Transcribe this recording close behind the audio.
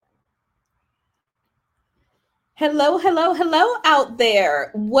Hello, hello, hello out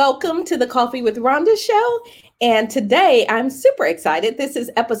there. Welcome to the Coffee with Rhonda show. And today I'm super excited. This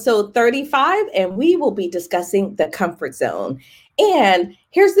is episode 35, and we will be discussing the comfort zone. And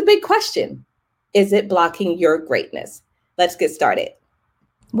here's the big question. Is it blocking your greatness? Let's get started.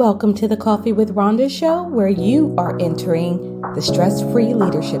 Welcome to the Coffee with Rhonda show, where you are entering the stress-free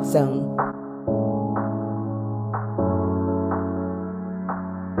leadership zone.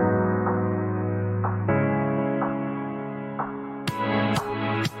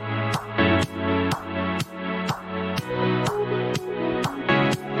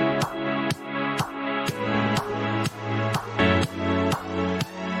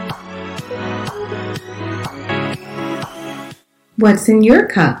 What's in your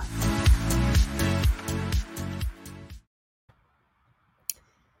cup?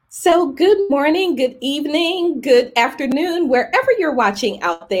 So good morning, good evening, good afternoon, wherever you're watching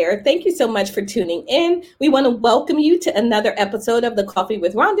out there. Thank you so much for tuning in. We want to welcome you to another episode of the Coffee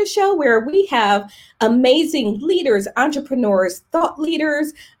with Rhonda show, where we have amazing leaders, entrepreneurs, thought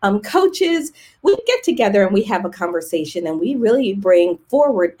leaders, coaches. We get together and we have a conversation, and we really bring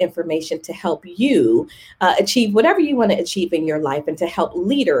forward information to help you achieve whatever you want to achieve in your life, and to help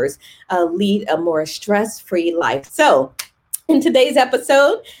leaders lead a more stress-free life. So in today's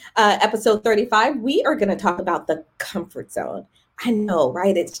episode, episode 35, we are going to talk about the comfort zone. I know,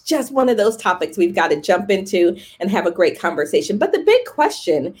 right? It's just one of those topics we've got to jump into and have a great conversation. But the big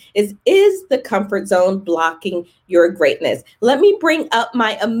question is the comfort zone blocking your greatness? Let me bring up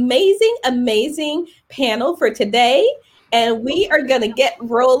my amazing panel for today. And we are going to get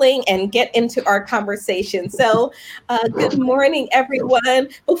rolling and get into our conversation. So good morning, everyone.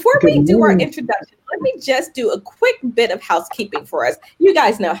 Before we do our introduction, let me just do a quick bit of housekeeping for us. You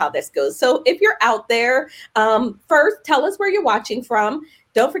guys know how this goes. So if you're out there, first, tell us where you're watching from.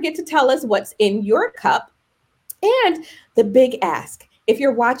 Don't forget to tell us what's in your cup. And the big ask. If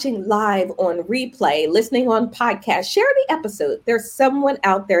you're watching live on replay, listening on podcast, share the episode. There's someone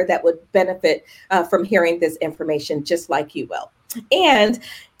out there that would benefit from hearing this information just like you will. And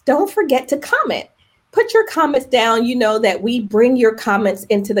don't forget to comment. Put your comments down. You know that we bring your comments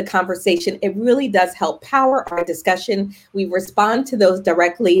into the conversation. It really does help power our discussion. We respond to those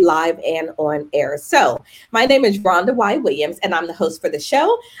directly live and on air. So my name is Rhonda Y. Williams, and I'm the host for the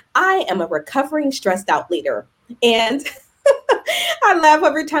show. I am a recovering stressed out leader. And I laugh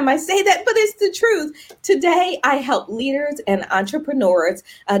every time I say that, but it's the truth. Today, I help leaders and entrepreneurs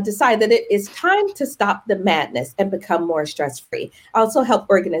decide that it is time to stop the madness and become more stress-free. I also help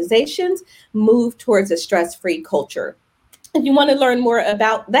organizations move towards a stress-free culture. If you want to learn more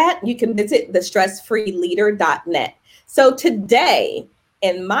about that, you can visit thestressfreeleader.net. So today,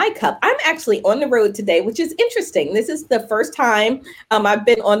 in my cup, I'm actually on the road today, which is interesting. This is the first time I've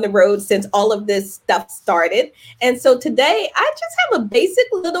been on the road since all of this stuff started. And so today I just have a basic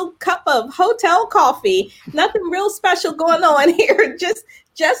little cup of hotel coffee. Nothing real special going on here.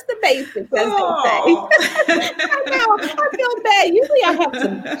 Just the basics, as they say. I know, I feel bad. Usually I have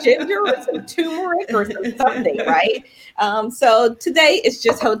some ginger or some turmeric or some something, right? So today it's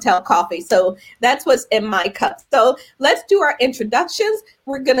just hotel coffee. So that's what's in my cup. So let's do our introductions.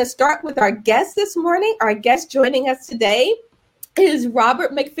 We're going to start with our guest this morning. Our guest joining us today is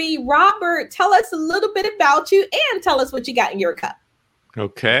Robert MacPhee. Robert, tell us a little bit about you and tell us what you got in your cup.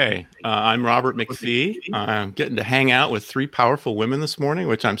 Okay. I'm Robert MacPhee. I'm getting to hang out with three powerful women this morning,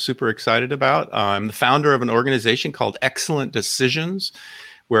 which I'm super excited about. I'm the founder of an organization called Excellent Decisions,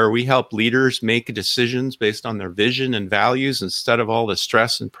 where we help leaders make decisions based on their vision and values instead of all the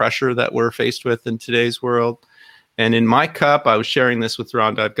stress and pressure that we're faced with in today's world. And in my cup, I was sharing this with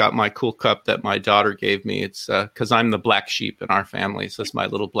Rhonda. I've got my cool cup that my daughter gave me. It's because I'm the black sheep in our family. So it's my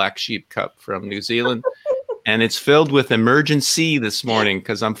little black sheep cup from New Zealand. And it's filled with emergency this morning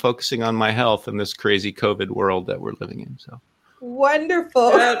because I'm focusing on my health in this crazy COVID world that we're living in. So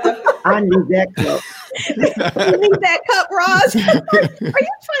wonderful. I need that cup. You need that cup, Roz. Are you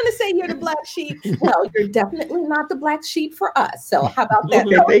trying to say you're the black sheep? No, you're definitely not the black sheep for us. So how about that?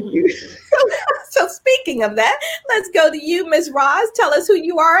 Okay, thank you. So speaking of that, let's go to you, Ms. Roz. Tell us who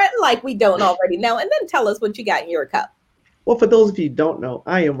you are, like we don't already know, and then tell us what you got in your cup. Well, for those of you who don't know,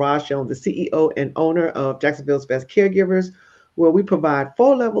 I am Roz Jones, the CEO and owner of Jacksonville's Best Caregivers, where we provide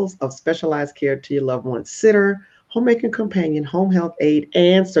 4 levels of specialized care to your loved one's sitter, homemaking companion, home health aide,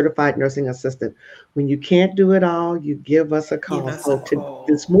 and certified nursing assistant. When you can't do it all, you give us a call.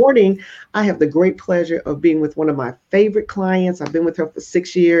 This morning, I have the great pleasure of being with one of my favorite clients. I've been with her for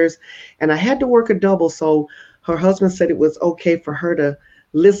 6 years, and I had to work a double, so her husband said it was okay for her to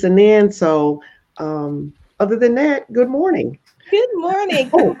listen in. So other than that, good morning. Good morning.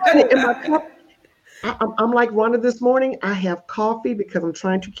 Oh, in my cup, I'm like Rhonda this morning. I have coffee because I'm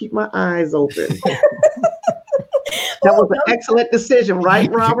trying to keep my eyes open. That was an excellent decision,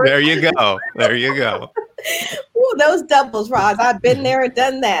 right, Robert? There you go. There you go. Ooh, those doubles, Roz. I've been there and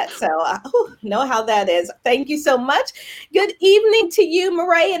done that. So I know how that is. Thank you so much. Good evening to you,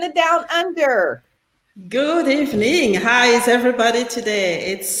 Murray in the Down Under. Good evening. How is everybody today?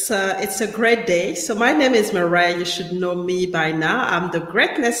 It's a great day. So my name is Mariah. You should know me by now. I'm the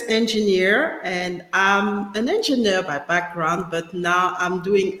greatness engineer, and I'm an engineer by background, but now I'm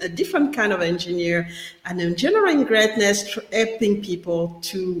doing a different kind of engineer, and engineering greatness, helping people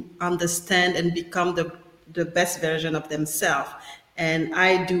to understand and become the best version of themselves. And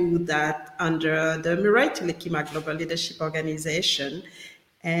I do that under the Mirai Tulekima Global Leadership Organization.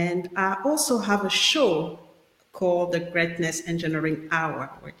 And I also have a show called the Greatness Engineering Hour,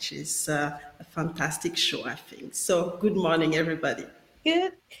 which is a fantastic show, I think. So good morning, everybody.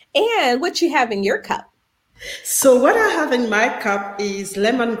 Good. And what you have in your cup? So what I have in my cup is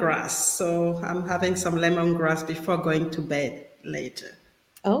lemongrass. So I'm having some lemongrass before going to bed later.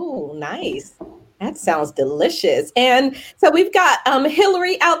 Oh, nice. That sounds delicious. And so we've got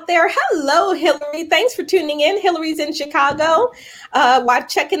Hillary out there. Hello, Hillary. Thanks for tuning in. Hillary's in Chicago while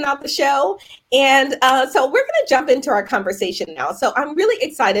checking out the show. And so we're going to jump into our conversation now. So I'm really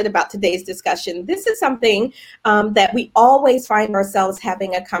excited about today's discussion. This is something that we always find ourselves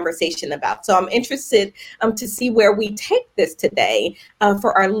having a conversation about. So I'm interested to see where we take this today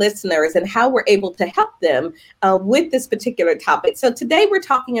for our listeners and how we're able to help them with this particular topic. So today we're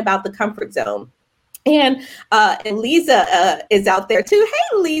talking about the comfort zone. And Lisa is out there too.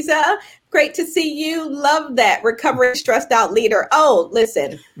 Hey, Lisa, great to see you. Love that. Recovering stressed out leader. Oh,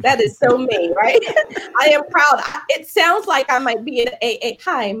 listen, that is so me, right? I am proud. It sounds like I might be an AA.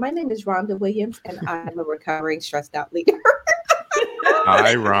 Hi, my name is Rhonda Williams, and I'm a recovering stressed out leader.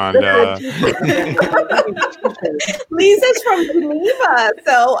 Hi, Rhonda. Lisa's from Geneva.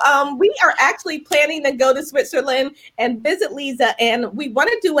 So we are actually planning to go to Switzerland and visit Lisa. And we want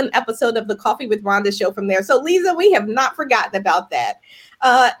to do an episode of the Coffee with Rhonda show from there. So Lisa, we have not forgotten about that.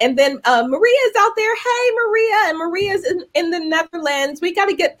 And then Maria is out there. Hey, Maria. And Maria's in the Netherlands. We got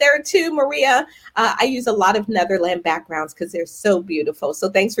to get there too, Maria. I use a lot of Netherlands backgrounds because they're so beautiful. So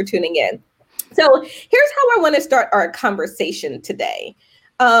thanks for tuning in. So here's how I want to start our conversation today.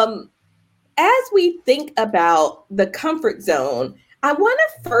 As we think about the comfort zone, I want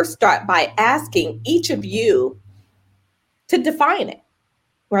to first start by asking each of you to define it,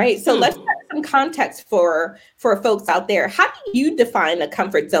 right? So let's have some context for folks out there. How do you define a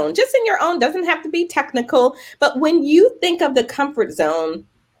comfort zone? Just in your own, doesn't have to be technical, but when you think of the comfort zone,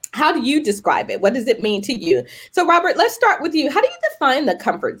 how do you describe it? What does it mean to you? So Robert, let's start with you. How do you define the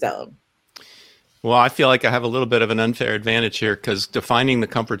comfort zone? Well, I feel like I have a little bit of an unfair advantage here because defining the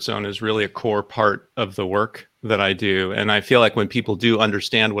comfort zone is really a core part of the work that I do. And I feel like when people do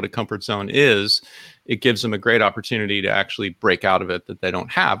understand what a comfort zone is, it gives them a great opportunity to actually break out of it that they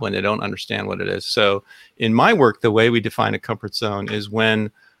don't have when they don't understand what it is. So in my work, the way we define a comfort zone is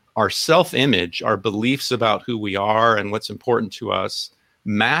when our self-image, our beliefs about who we are and what's important to us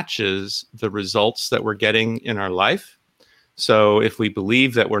matches the results that we're getting in our life. So if we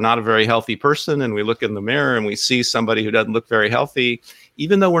believe that we're not a very healthy person and we look in the mirror and we see somebody who doesn't look very healthy,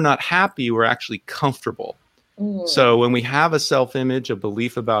 even though we're not happy, we're actually comfortable. So when we have a self-image, a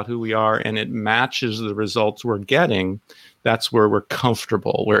belief about who we are, and it matches the results we're getting, that's where we're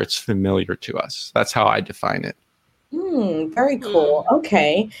comfortable, where it's familiar to us. That's how I define it. Very cool.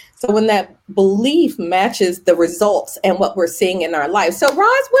 Okay. So when that belief matches the results and what we're seeing in our life. So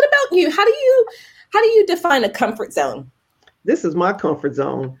Roz, what about you? How do you define a comfort zone? This is my comfort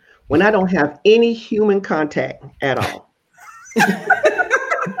zone when I don't have any human contact at all.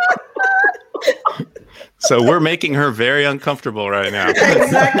 So we're making her very uncomfortable right now.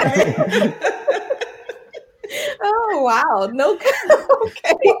 Exactly. Oh, wow. No.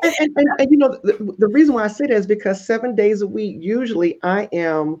 Okay. And you know, the reason why I say that is because 7 days a week, usually I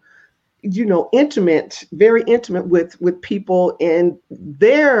am, you know, intimate, very intimate with people, and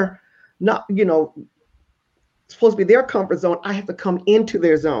they're not, you know, supposed to be their comfort zone. I have to come into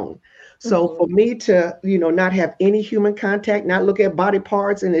their zone. So for me to, you know, not have any human contact, not look at body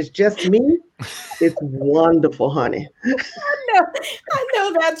parts, and it's just me, it's wonderful, honey. I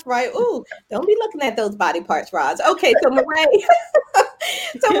know that's right. Ooh, don't be looking at those body parts, Roz. Okay, so Murray.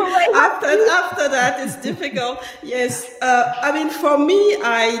 After that, it's difficult. Yes. I mean, for me,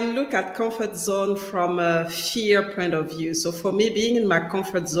 I look at comfort zone from a fear point of view. So for me, being in my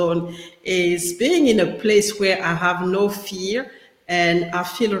comfort zone is being in a place where I have no fear and I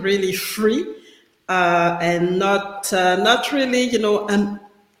feel really free and not really, you know,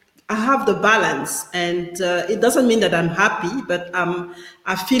 I have the balance, and it doesn't mean that I'm happy, but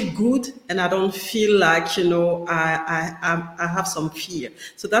I feel good, and I don't feel like, I have some fear.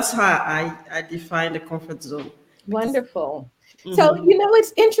 So that's how I define the comfort zone. Wonderful. So,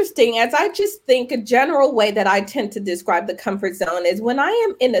 it's interesting as I just think a general way that I tend to describe the comfort zone is when I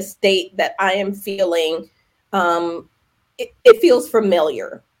am in a state that I am feeling, it feels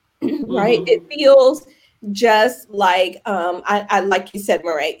familiar, right? It feels just like, I like you said,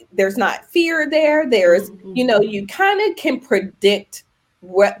 Murray, there's not fear there. There's, you kind of can predict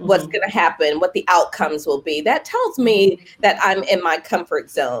what's going to happen, what the outcomes will be. That tells me that I'm in my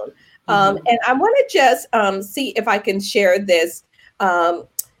comfort zone. And I want to just see if I can share this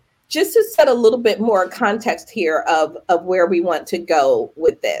just to set a little bit more context here of where we want to go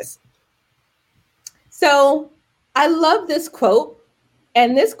with this. So I love this quote.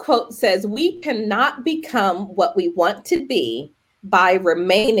 And this quote says, "We cannot become what we want to be by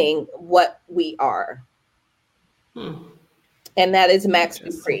remaining what we are." And that is Max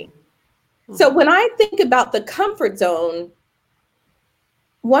MacPhee. So when I think about the comfort zone,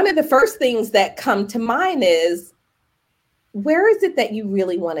 one of the first things that come to mind is, where is it that you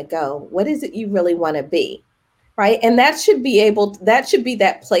really want to go? What is it you really want to be? Right. And that should be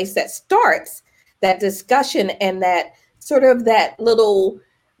that place that starts that discussion and that sort of that little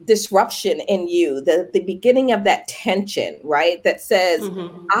disruption in you, the beginning of that tension, right? That says,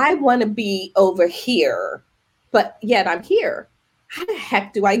 I want to be over here, but yet I'm here. How the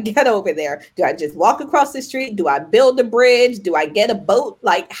heck do I get over there? Do I just walk across the street? Do I build a bridge? Do I get a boat?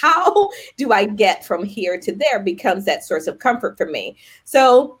 Like, how do I get from here to there becomes that source of comfort for me.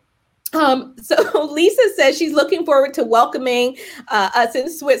 So Lisa says she's looking forward to welcoming us in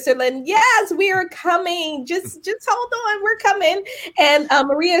Switzerland. Yes, we are coming. Just hold on, we're coming. And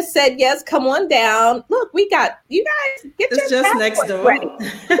Maria said, yes, come on down. Look, we got you guys. It's just next door. Ready.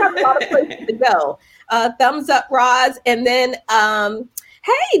 We got a lot of places to go. Thumbs up, Roz. And then,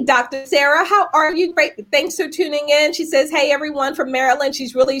 hey, Dr. Sarah, how are you? Great. Thanks for tuning in. She says, hey, everyone from Maryland.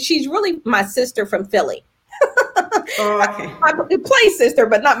 She's really my sister from Philly. Oh, okay. My play sister,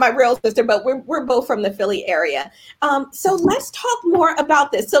 but not my real sister, but we're both from the Philly area. So let's talk more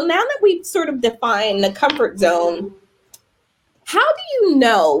about this. So now that we've sort of defined the comfort zone, how do you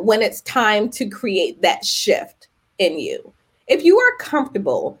know when it's time to create that shift in you? If you are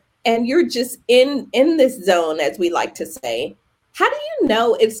comfortable and you're just in this zone, as we like to say, how do you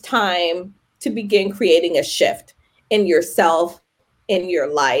know it's time to begin creating a shift in yourself, in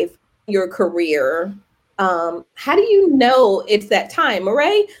your life, your career? How do you know it's that time?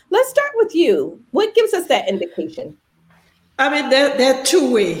 Murray, let's start with you. What gives us that indication? I mean, there are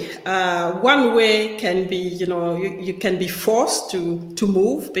two ways. One way can be, you can be forced to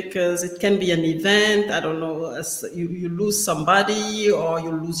move because it can be an event. I don't know, you lose somebody, or you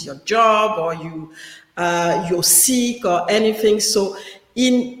lose your job, or you're sick or anything. So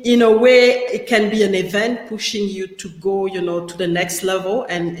in a way, it can be an event pushing you to go, to the next level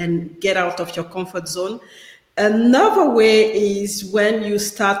and get out of your comfort zone. Another way is when you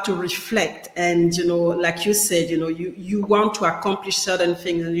start to reflect and, like you said, you want to accomplish certain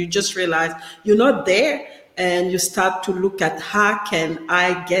things and you just realize you're not there, and you start to look at how can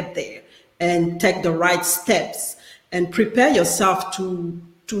I get there and take the right steps and prepare yourself to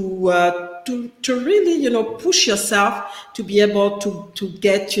really, push yourself to be able to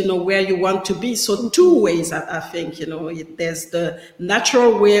get, where you want to be. So two ways, I think, there's the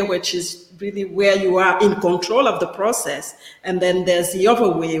natural way, which is really where you are in control of the process. And then there's the other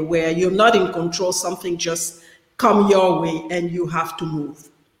way where you're not in control, something just come your way and you have to move.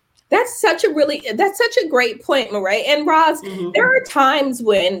 That's such a great point, Murray. And Roz, there are times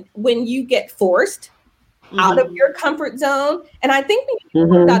when you get forced out of your comfort zone. And I think when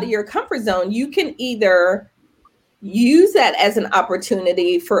you get out of your comfort zone, you can either use that as an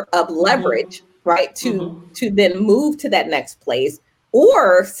opportunity for leverage, right? To then move to that next place.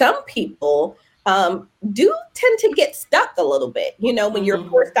 Or some people do tend to get stuck a little bit. When you're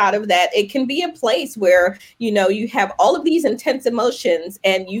forced out of that, it can be a place where, you have all of these intense emotions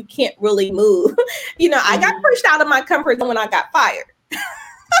and you can't really move. I got pushed out of my comfort zone when I got fired.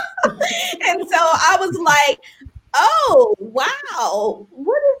 And so I was like, oh, wow,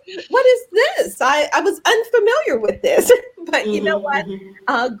 what is this? I was unfamiliar with this, but you know what?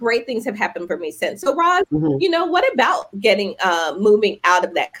 Great things have happened for me since. So Roz, what about getting, moving out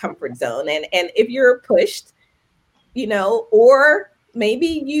of that comfort zone? And if you're pushed, or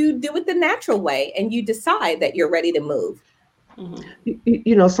maybe you do it the natural way and you decide that you're ready to move.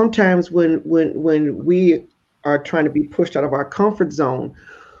 Sometimes when we are trying to be pushed out of our comfort zone,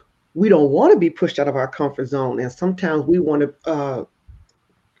 we don't want to be pushed out of our comfort zone. And sometimes we want to,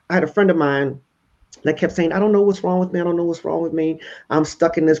 I had a friend of mine that kept saying, I don't know what's wrong with me. I don't know what's wrong with me. I'm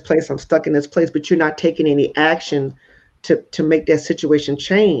stuck in this place. I'm stuck in this place. But you're not taking any action to make that situation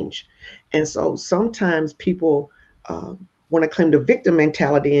change. And so sometimes people want to claim the victim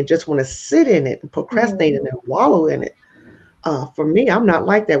mentality and just want to sit in it and procrastinate and wallow in it. For me, I'm not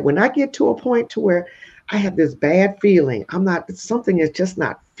like that. When I get to a point to where I have this bad feeling, something is just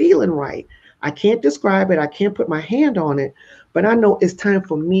not feeling right. I can't describe it. I can't put my hand on it, but I know it's time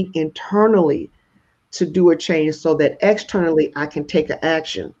for me internally to do a change so that externally I can take an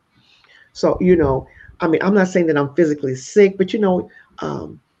action. So, I'm not saying that I'm physically sick, but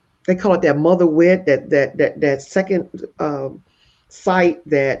they call it that mother wit, that second sight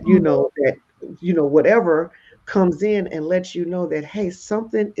that, whatever comes in and lets you know that, hey,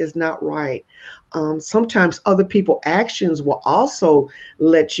 something is not right. Sometimes other people's actions will also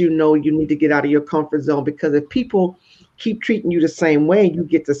let you know you need to get out of your comfort zone, because if people keep treating you the same way, you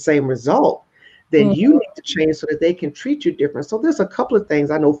get the same result, then you need to change so that they can treat you different. So there's a couple of things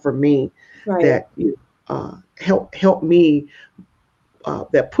I know for me that help me,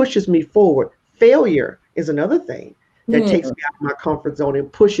 that pushes me forward. Failure is another thing that takes me out of my comfort zone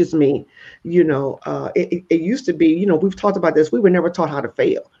and pushes me. It used to be, we've talked about this. We were never taught how to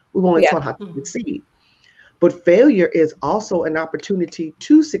fail. We were only taught how to succeed. But failure is also an opportunity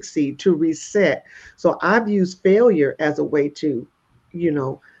to succeed, to reset. So I've used failure as a way to,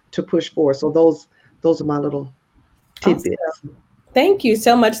 to push forward. So those are my little tidbits. Awesome. Thank you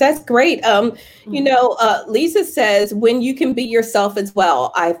so much. That's great. Lisa says, when you can be yourself as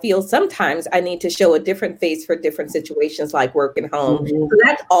well, I feel sometimes I need to show a different face for different situations like work and home. So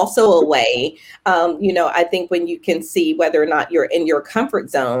that's also a way, I think when you can see whether or not you're in your comfort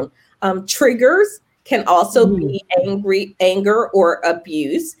zone. Triggers can also be anger or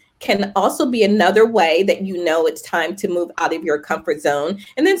abuse. Can also be another way that it's time to move out of your comfort zone.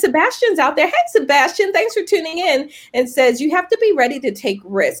 And then Sebastian's out there. Hey, Sebastian, thanks for tuning in, and says you have to be ready to take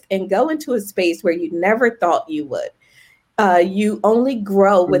risk and go into a space where you never thought you would. You only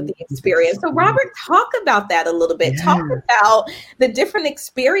grow with the experience. So Robert, talk about that a little bit. Talk about the different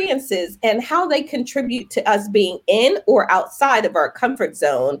experiences and how they contribute to us being in or outside of our comfort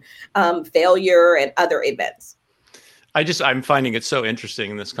zone, failure and other events. I'm finding it so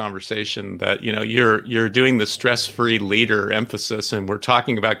interesting in this conversation that, you're doing the stress-free leader emphasis, and we're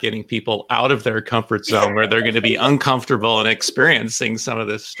talking about getting people out of their comfort zone where they're going to be uncomfortable and experiencing some of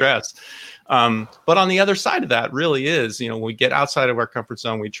this stress. But on the other side of that really is, when we get outside of our comfort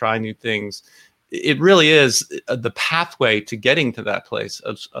zone, we try new things. It really is the pathway to getting to that place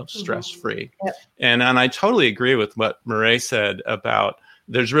of stress-free. Yep. And I totally agree with what Mireille said about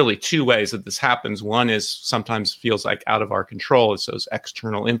there's really two ways that this happens. One is sometimes feels like out of our control. It's those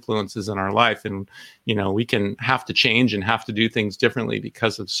external influences in our life. And, we can have to change and have to do things differently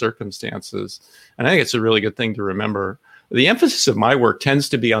because of circumstances. And I think it's a really good thing to remember. The emphasis of my work tends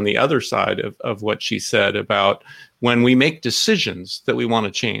to be on the other side of what she said about when we make decisions that we want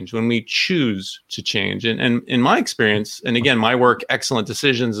to change, when we choose to change. And in my experience, and again, my work, Excellent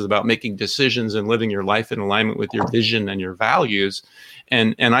Decisions, is about making decisions and living your life in alignment with your vision and your values.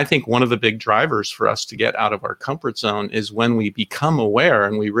 And I think one of the big drivers for us to get out of our comfort zone is when we become aware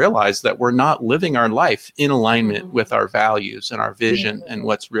and we realize that we're not living our life in alignment with our values and our vision and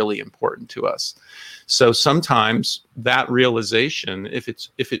what's really important to us. So sometimes that realization, if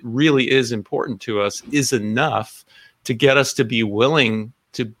it really is important to us, is enough to get us to be willing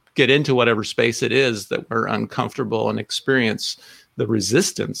to get into whatever space it is that we're uncomfortable and experience the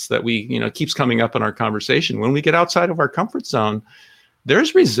resistance that we, keeps coming up in our conversation. When we get outside of our comfort zone,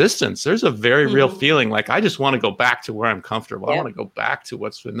 there's resistance. There's a very real feeling like, I just want to go back to where I'm comfortable. I want to go back to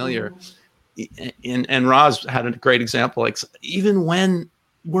what's familiar. And Roz had a great example, like even when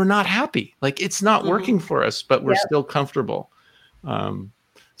we're not happy, like it's not working for us, but we're still comfortable.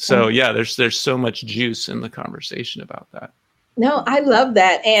 There's so much juice in the conversation about that. No, I love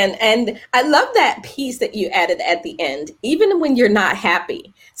that. And I love that piece that you added at the end, even when you're not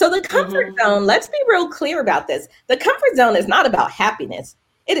happy. So the comfort zone, let's be real clear about this. The comfort zone is not about happiness.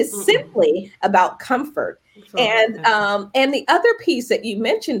 It is simply about comfort. And the other piece that you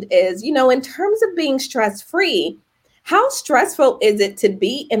mentioned is, in terms of being stress-free, how stressful is it to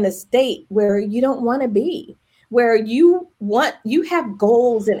be in a state where you don't want to be, where you have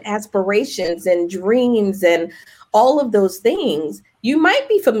goals and aspirations and dreams and all of those things? You might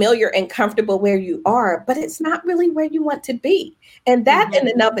be familiar and comfortable where you are, but it's not really where you want to be. And that in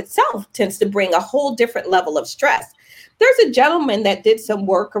and of itself tends to bring a whole different level of stress. There's a gentleman that did some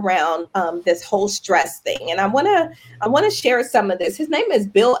work around this whole stress thing. And I want to share some of this. His name is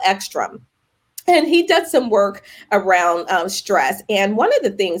Bill Ekstrom. And he does some work around stress. And one of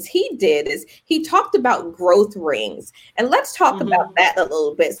the things he did is he talked about growth rings. And let's talk about that a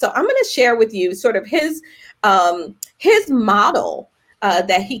little bit. So I'm going to share with you sort of his model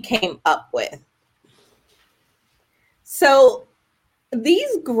that he came up with. So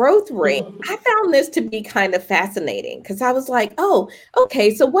these growth rings, I found this to be kind of fascinating because I was like, oh,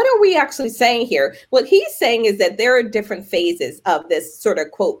 okay, so what are we actually saying here? What he's saying is that there are different phases of this sort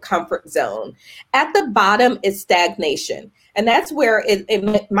of, quote, comfort zone. At the bottom is stagnation. And that's where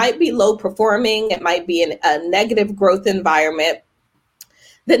it might be low performing. It might be a negative growth environment.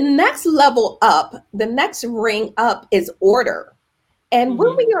 The next level up, the next ring up is order. And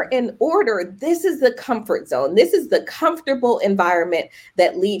when we are in order, this is the comfort zone. This is the comfortable environment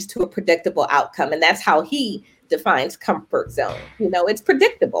that leads to a predictable outcome. And that's how he defines comfort zone. You know, it's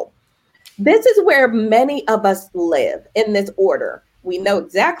predictable. This is where many of us live, in this order. We know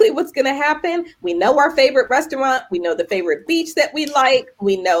exactly what's going to happen. We know our favorite restaurant. We know the favorite beach that we like.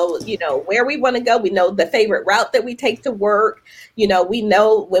 We know, where we want to go. We know the favorite route that we take to work. We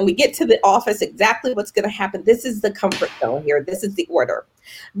know when we get to the office exactly what's going to happen. This is the comfort zone here. This is the order.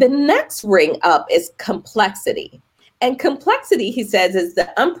 The next ring up is complexity. And complexity, he says, is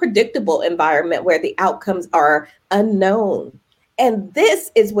the unpredictable environment where the outcomes are unknown. And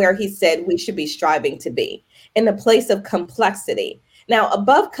this is where he said we should be striving to be, in a place of complexity. Now,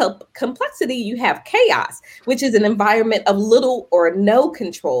 above complexity, you have chaos, which is an environment of little or no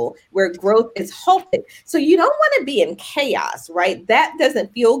control where growth is halted. So you don't want to be in chaos, right? That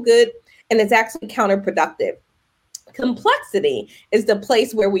doesn't feel good, and it's actually counterproductive. Complexity is the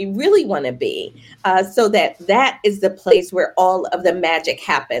place where we really want to be, so that is the place where all of the magic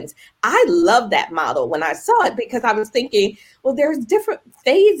happens. I love that model when I saw it because I was thinking, well, there's different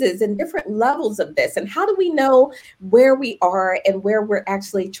phases and different levels of this. And how do we know where we are and where we're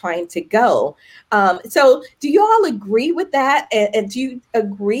actually trying to go? So do you all agree with that? And do you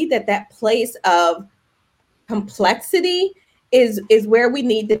agree that that place of complexity is where we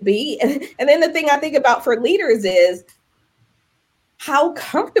need to be? And then the thing I think about for leaders is, how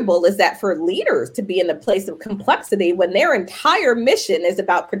comfortable is that for leaders to be in a place of complexity when their entire mission is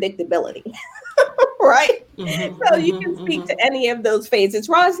about predictability? Right? So you can speak to any of those phases.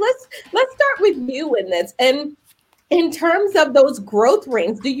 Roz, let's start with you in this. And in terms of those growth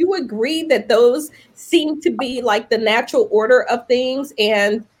rings, do you agree that those seem to be like the natural order of things,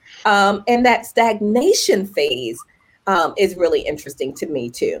 and that stagnation phase is really interesting to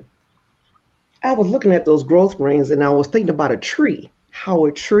me too? I was looking at those growth rings and I was thinking about a tree, how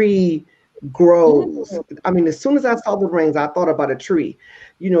a tree grows. I mean, as soon as I saw the rings, I thought about a tree.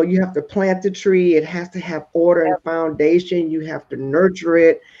 You have to plant the tree. It has to have order and foundation. You have to nurture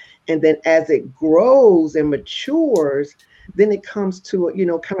it. And then as it grows and matures, then it comes to,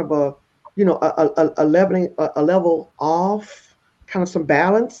 kind of a level off, kind of some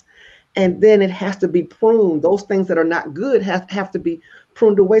balance. And then it has to be pruned. Those things that are not good have to be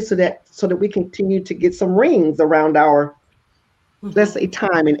pruned away so that we continue to get some rings around our, let's say,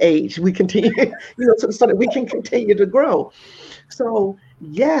 time and age. We continue, so that we can continue to grow. So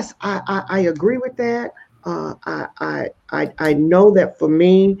yes, I agree with that. I know that for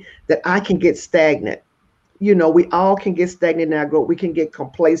me, that I can get stagnant. We all can get stagnant in our growth. We can get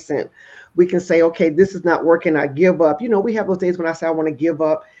complacent. We can say, okay, this is not working. I give up. We have those days when I say I want to give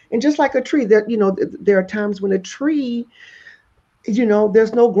up. And just like a tree, there are times when a tree,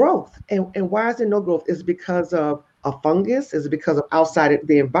 there's no growth. And why is there no growth? It's because of a fungus. It's because of outside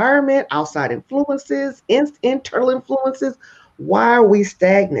the environment, outside influences, internal influences. Why are we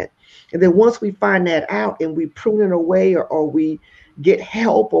stagnant? And then once we find that out and we prune it away, or we get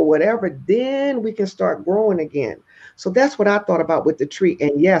help or whatever, then we can start growing again. So that's what I thought about with the tree.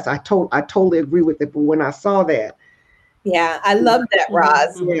 And yes, I totally agree with it. But when I saw that, yeah, I love that,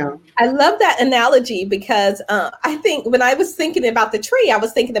 Roz. Yeah, I love that analogy because I think when I was thinking about the tree, I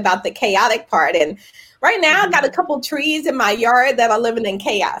was thinking about the chaotic part. And right now, I got a couple trees in my yard that are living in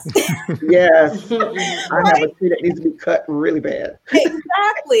chaos. Yes, I have a tree that needs to be cut really bad.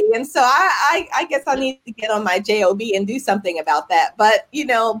 Exactly. And so I guess I need to get on my job and do something about that. But yeah,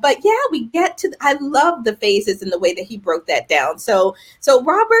 we get to. I love the phases and the way that he broke that down. So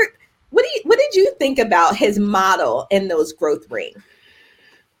Robert, what did you think about his model in those growth rings?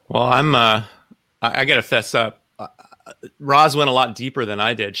 Well, I got to fess up. Roz went a lot deeper than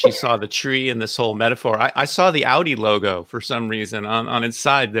I did. She saw the tree and this whole metaphor. I saw the Audi logo for some reason on its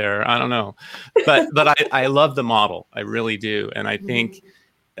side there. I don't know, but I love the model. I really do. And I think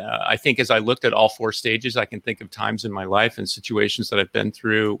as I looked at all four stages, I can think of times in my life and situations that I've been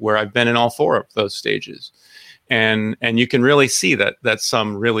through where I've been in all four of those stages. And you can really see that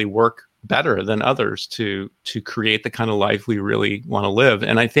some really work better than others to create the kind of life we really want to live.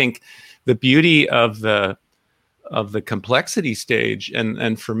 And I think the beauty of the complexity stage,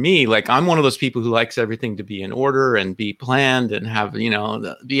 and for me, like, I'm one of those people who likes everything to be in order and be planned and have,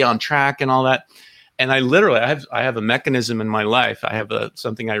 be on track and all that. And I have a mechanism in my life. I have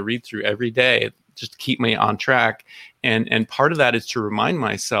something I read through every day just to keep me on track. And part of that is to remind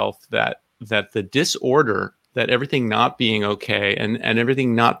myself that the disorder, that everything not being okay and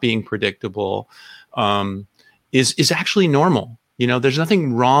everything not being predictable is actually normal. There's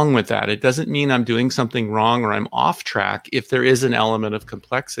nothing wrong with that. It doesn't mean I'm doing something wrong or I'm off track if there is an element of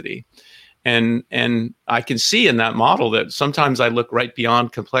complexity. And I can see in that model that sometimes I look right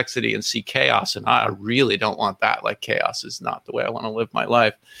beyond complexity and see chaos, and I really don't want that. Like, chaos is not the way I want to live my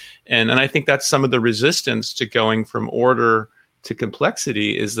life. And I think that's some of the resistance to going from order to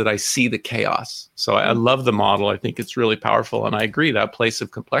complexity, is that I see the chaos. So I love the model. I think it's really powerful. And I agree, that place of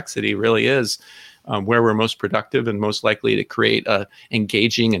complexity really is where we're most productive and most likely to create a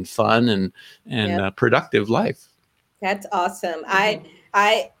engaging and fun and productive life. That's awesome.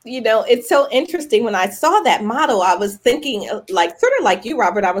 It's so interesting. When I saw that model, I was thinking, like, sort of like you,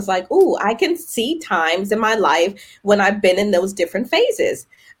 Robert, I was like, ooh, I can see times in my life when I've been in those different phases.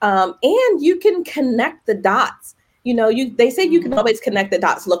 And you can connect the dots. They say you can always connect the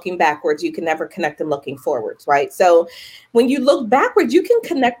dots looking backwards. You can never connect them looking forwards, right? So when you look backwards, you can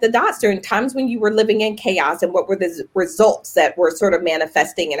connect the dots during times when you were living in chaos and what were the results that were sort of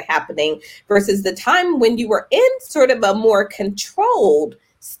manifesting and happening versus the time when you were in sort of a more controlled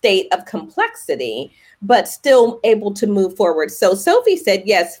state of complexity, but still able to move forward. So Sophie said,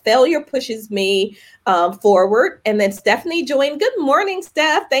 yes, failure pushes me forward. And then Stephanie joined. Good morning,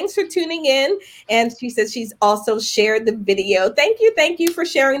 Steph. Thanks for tuning in. And she says she's also shared the video. Thank you for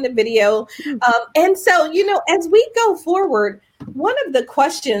sharing the video. And so, as we go forward, one of the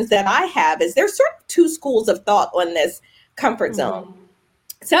questions that I have is there's sort of two schools of thought on this comfort zone.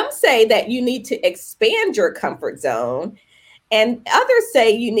 Some say that you need to expand your comfort zone, and others say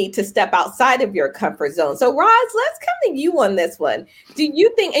you need to step outside of your comfort zone. So, Roz, let's come to you on this one. Do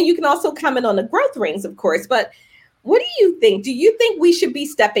you think, and you can also comment on the growth rings, of course, but what do you think? Do you think we should be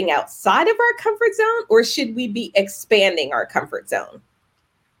stepping outside of our comfort zone, or should we be expanding our comfort zone?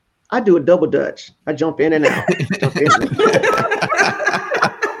 I do a double Dutch. I jump in and out.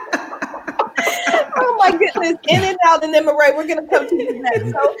 Oh my goodness, in and out. And then, Marae, we're going to come to you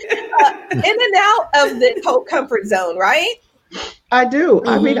next. So, in and out of the whole comfort zone, right? I do.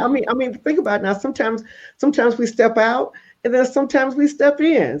 Mm-hmm. I mean, think about it now. Sometimes we step out, and then sometimes we step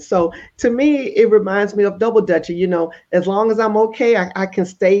in. So to me, it reminds me of double dutching. As long as I'm okay, I can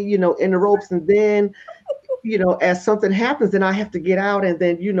stay, in the ropes, and then, as something happens, then I have to get out and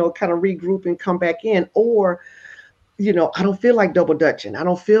then, kind of regroup and come back in. Or, I don't feel like double dutching. I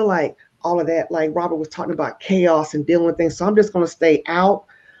don't feel like all of that. Like Robert was talking about chaos and dealing with things. So I'm just going to stay out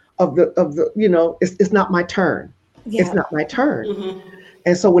of the. It's not my turn. Yeah. It's not my turn. Mm-hmm.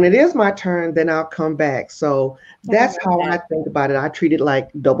 And so when it is my turn, then I'll come back. So that's how I think about it. I treat it like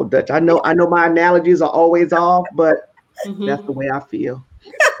double Dutch. I know my analogies are always off, but that's the way I feel.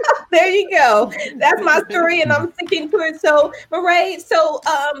 There you go. That's my story, and I'm sticking to it. So, Marae,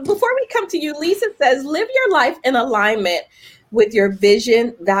 before we come to you, Lisa says, live your life in alignment with your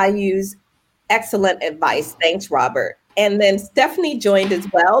vision, values. Excellent advice. Thanks, Robert. And then Stephanie joined as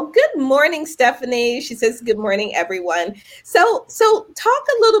well. Good morning, Stephanie. She says, good morning, everyone. So talk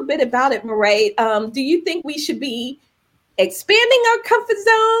a little bit about it, Marae. Do you think we should be expanding our comfort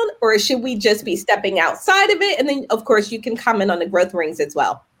zone, or should we just be stepping outside of it? And then, of course, you can comment on the growth rings as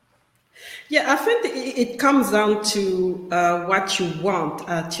well. Yeah, I think it comes down to what you want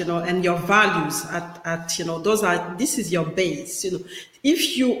and your values this is your base,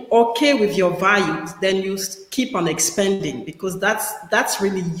 If you're okay with your values, then you keep on expanding, because that's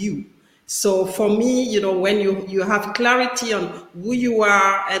really you. So for me, when you have clarity on who you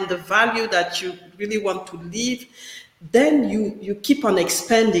are and the value that you really want to live, then you keep on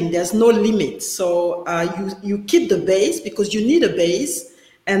expanding. There's no limit. So you keep the base because you need a base,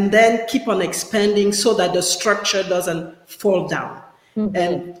 and then keep on expanding so that the structure doesn't fall down. Mm-hmm.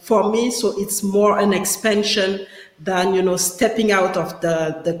 And for me, so it's more an expansion than, stepping out of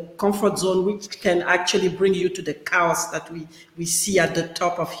the comfort zone, which can actually bring you to the chaos that we see at the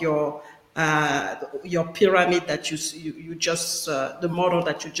top of your pyramid that you just, the model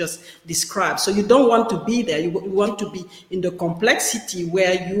that you just described. So you don't want to be there. You want to be in the complexity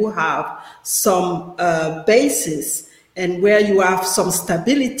where you have some basis, and where you have some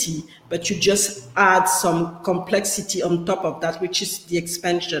stability, but you just add some complexity on top of that, which is the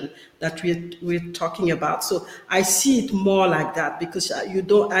expansion that we're talking about. So I see it more like that, because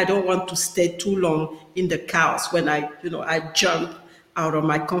I don't want to stay too long in the chaos when I jump out of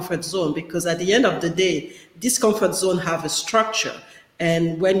my comfort zone, because at the end of the day, this comfort zone have a structure.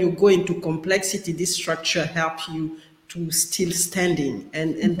 And when you go into complexity, this structure helps you to still standing.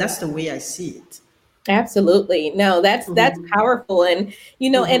 And that's the way I see it. Absolutely. No, that's powerful. And,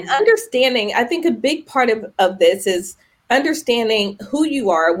 and understanding, I think a big part of this is understanding who you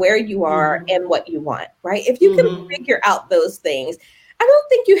are, where you are, and what you want, right? If you can figure out those things, I don't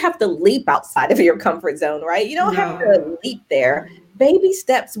think you have to leap outside of your comfort zone, right? You don't have to leap there. Baby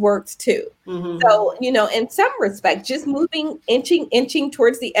steps works too. So, in some respects, just inching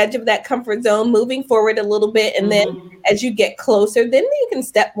towards the edge of that comfort zone, moving forward a little bit. And then as you get closer, then you can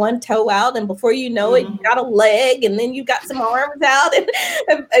step one toe out. And before you know it, you got a leg, and then you got some arms out. And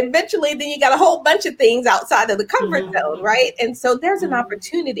eventually, then you got a whole bunch of things outside of the comfort zone, right? And so there's an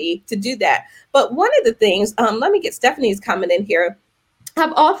opportunity to do that. But one of the things, let me get Stephanie's comment in here.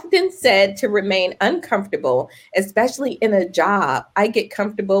 I've often said to remain uncomfortable, especially in a job. I get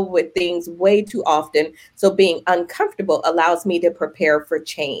comfortable with things way too often. So being uncomfortable allows me to prepare for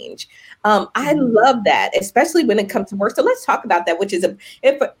change. I love that, especially when it comes to work. So let's talk about that, which is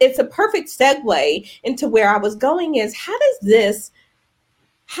it's a perfect segue into where I was going is how does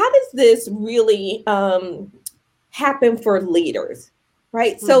this really happen for leaders?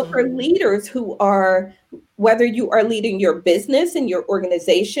 Right. So for leaders who are, whether you are leading your business and your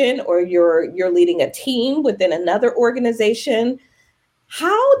organization, or you're leading a team within another organization,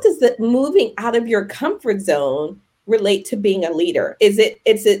 how does the moving out of your comfort zone relate to being a leader? Is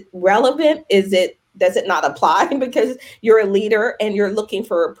it relevant? Does it not apply because you're a leader and you're looking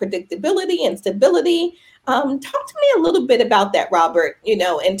for predictability and stability? Talk to me a little bit about that, Robert,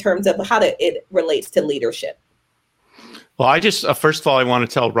 in terms of how it relates to leadership. Well, I just first of all, I want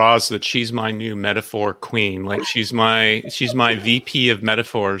to tell Roz that she's my new metaphor queen. Like she's my VP of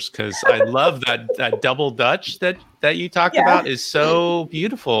metaphors, because I love that double Dutch that you talked about is so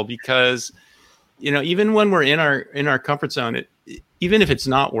beautiful, because even when we're in our comfort zone, even if it's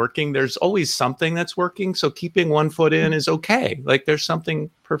not working, there's always something that's working. So keeping one foot in is okay. Like there's something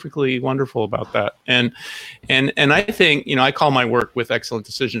perfectly wonderful about that. And I think I call my work with Excellent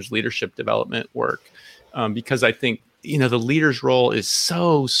Decisions leadership development work, because I think the leader's role is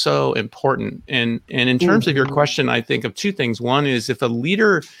so important. And in terms of your question, I think of two things. One is if a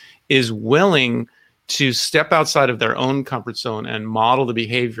leader is willing to step outside of their own comfort zone and model the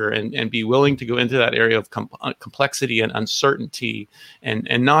behavior and be willing to go into that area of complexity and uncertainty and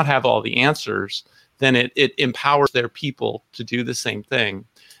not have all the answers, then it empowers their people to do the same thing.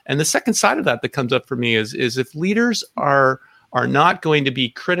 And the second side of that comes up for me is if leaders are not going to be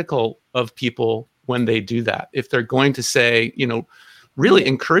critical of people when they do that, if they're going to say, really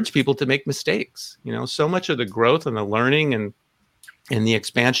encourage people to make mistakes. So much of the growth and the learning and the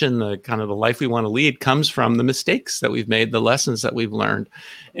expansion, the kind of the life we want to lead comes from the mistakes that we've made, the lessons that we've learned.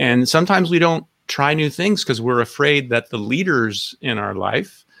 And sometimes we don't try new things because we're afraid that the leaders in our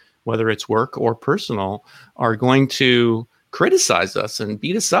life, whether it's work or personal, are going to criticize us and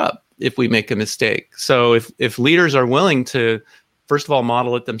beat us up if we make a mistake. So if leaders are willing to, first of all,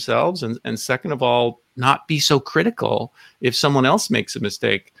 model it themselves, and second of all, not be so critical if someone else makes a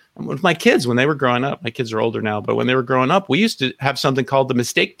mistake. And with my kids, when they were growing up, my kids are older now, but when they were growing up, we used to have something called the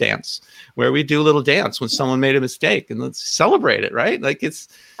mistake dance, where we do a little dance when someone made a mistake, and let's celebrate it, right? Like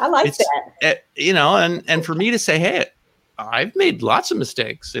I like that. And for me to say, hey, I've made lots of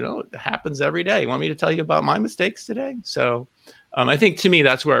mistakes, it happens every day. You want me to tell you about my mistakes today? So I think to me,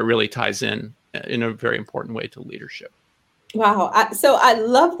 that's where it really ties in a very important way to leadership. Wow. So I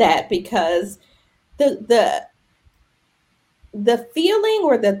love that, because the feeling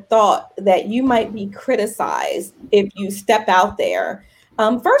or the thought that you might be criticized if you step out there.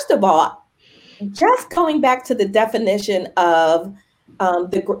 First of all, just going back to the definition of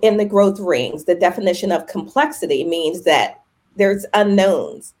in the growth rings, the definition of complexity means that there's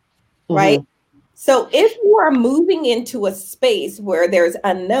unknowns, right? So if you are moving into a space where there's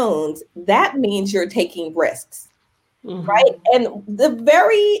unknowns, that means you're taking risks. Right. And the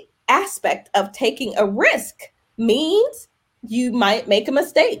very aspect of taking a risk means you might make a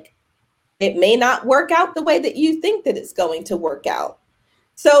mistake. It may not work out the way that you think that it's going to work out.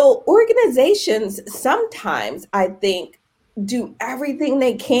 So organizations sometimes, I think, do everything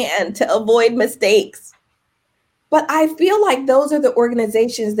they can to avoid mistakes. But I feel like those are the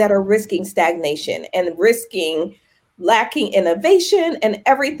organizations that are risking stagnation and risking lacking innovation and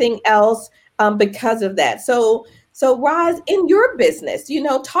everything else because of that. So So Roz, in your business,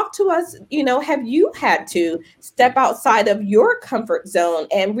 talk to us, have you had to step outside of your comfort zone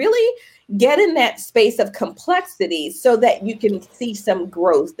and really get in that space of complexity so that you can see some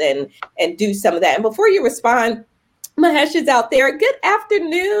growth and do some of that? And before you respond, Mahesh is out there. Good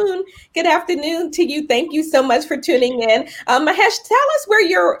afternoon. Good afternoon to you. Thank you so much for tuning in. Mahesh, tell us where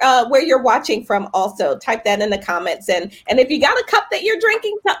you're watching from. Also, type that in the comments. And if you got a cup that you're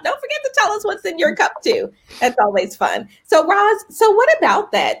drinking, don't forget to tell us what's in your cup too. That's always fun. So, Roz, so what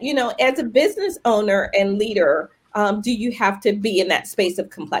about that? As a business owner and leader, do you have to be in that space of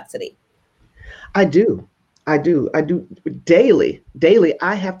complexity? I do. I do daily.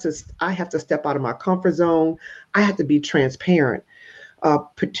 I have to step out of my comfort zone. I have to be transparent,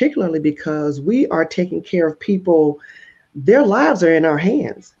 particularly because we are taking care of people. Their lives are in our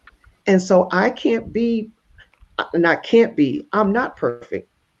hands. And so I'm not perfect.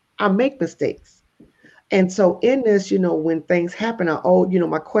 I make mistakes. And so in this, when things happen,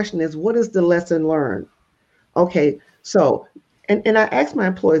 my question is, what is the lesson learned? Okay. So, and I ask my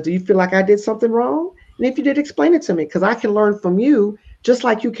employees, do you feel like I did something wrong? And if you did, explain it to me, because I can learn from you just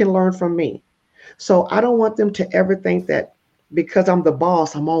like you can learn from me. So I don't want them to ever think that because I'm the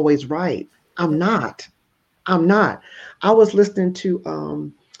boss, I'm always right. I'm not. I was listening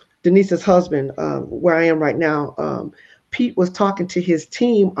to Denise's husband, where I am right now. Pete was talking to his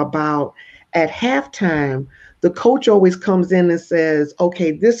team about at halftime, the coach always comes in and says,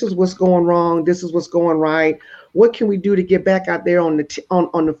 okay, this is what's going wrong. This is what's going right. What can we do to get back out there on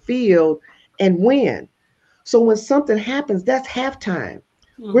the field and win? So when something happens, that's halftime.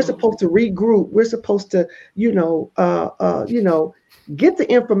 Mm-hmm. We're supposed to regroup. We're supposed to, get the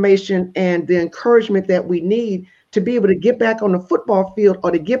information and the encouragement that we need to be able to get back on the football field, or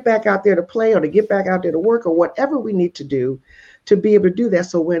to get back out there to play, or to get back out there to work, or whatever we need to do to be able to do that.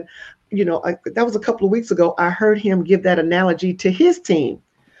 So when, that was a couple of weeks ago, I heard him give that analogy to his team.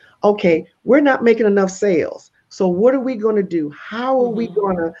 Okay, we're not making enough sales. So what are we going to do? How are we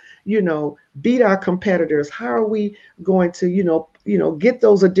going to, beat our competitors? How are we going to, get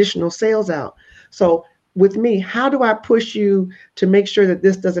those additional sales out? So with me, how do I push you to make sure that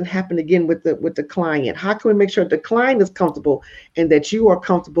this doesn't happen again with the client? How can we make sure the client is comfortable and that you are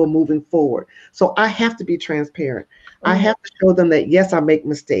comfortable moving forward? So I have to be transparent. I have to show them that, yes, I make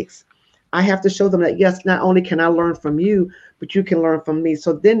mistakes. I have to show them that, yes, not only can I learn from you, but you can learn from me.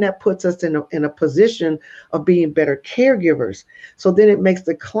 So then that puts us in a position of being better caregivers. So then it makes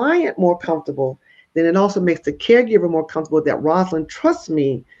the client more comfortable. Then it also makes the caregiver more comfortable that Rosalind trusts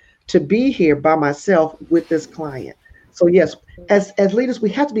me to be here by myself with this client. So yes, as leaders, we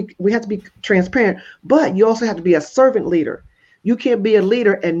have to be transparent, but you also have to be a servant leader. You can't be a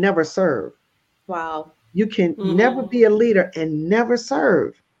leader and never serve. Wow. You can never be a leader and never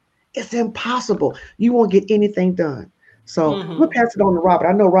serve. It's impossible. You won't get anything done. So I'm going to pass it on to Robert.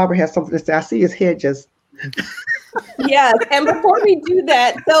 I know Robert has something to say. I see his head just. Yes. And before we do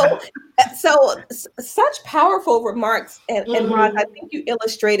that, so such powerful remarks. And Ron, I think you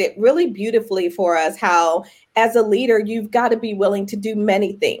illustrated really beautifully for us how, as a leader, you've got to be willing to do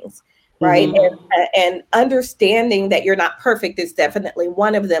many things. Right. And understanding that you're not perfect is definitely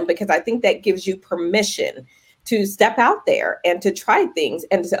one of them, because I think that gives you permission to step out there and to try things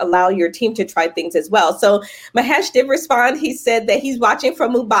and to allow your team to try things as well. So Mahesh did respond. He said that he's watching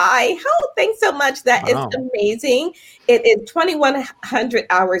from Mumbai. Oh, thanks so much. That is amazing. It is 2,100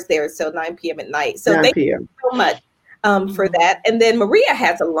 hours there, so 9 p.m. at night. So thank you so much for that. And then Maria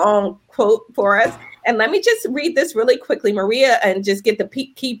has a long quote for us. And let me just read this really quickly, Maria, and just get the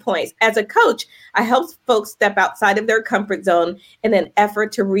key points. As a coach, I help folks step outside of their comfort zone in an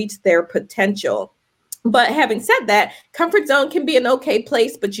effort to reach their potential. But having said that, comfort zone can be an okay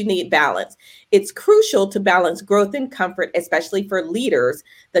place, but you need balance. It's crucial to balance growth and comfort, especially for leaders.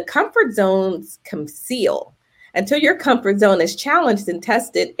 The comfort zones conceal. Until your comfort zone is challenged and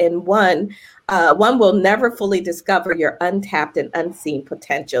tested, and one will never fully discover your untapped and unseen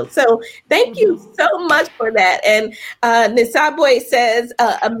potential. So thank you so much for that. And Nisaboy says,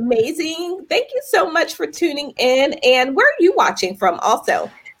 amazing. Thank you so much for tuning in. And where are you watching from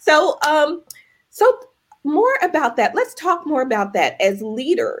also? So more about that. Let's talk more about that as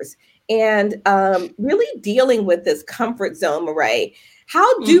leaders and really dealing with this comfort zone, Marae.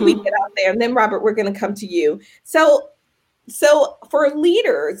 How do we get out there? And then Robert, we're going to come to you. So for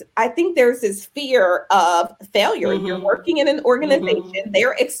leaders, I think there's this fear of failure. You're working in an organization.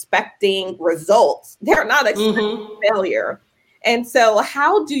 They're expecting results. They're not expecting failure. And so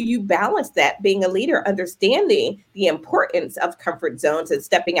how do you balance that, being a leader, understanding the importance of comfort zones and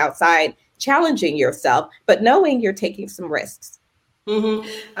stepping outside, challenging yourself, but knowing you're taking some risks?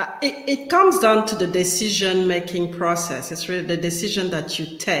 It comes down to the decision-making process. It's really the decision that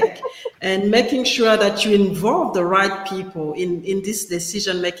you take and making sure that you involve the right people in this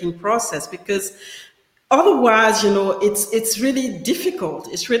decision-making process, because otherwise, it's really difficult.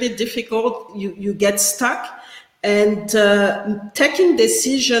 It's really difficult. You get stuck. And taking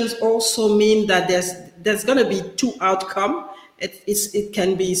decisions also mean that there's going to be two outcomes. It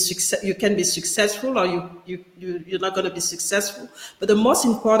can be success. You can be successful, or you're not going to be successful. But the most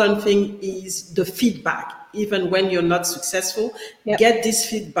important thing is the feedback. Even when you're not successful, get this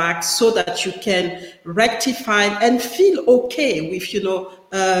feedback so that you can rectify and feel okay with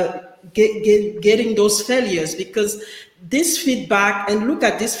getting those failures, because this feedback, and look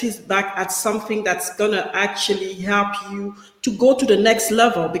at this feedback as something that's going to actually help you to go to the next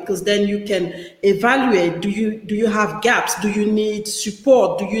level, because then you can evaluate, do you have gaps, do you need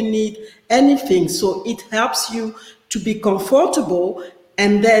support, do you need anything? So it helps you to be comfortable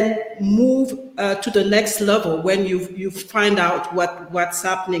and then move to the next level when you find out what's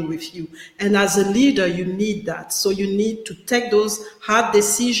happening with you. And as a leader, you need that. So you need to take those hard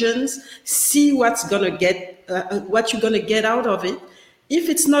decisions, see what you're gonna get out of it. If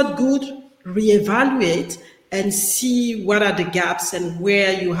it's not good, reevaluate and see what are the gaps and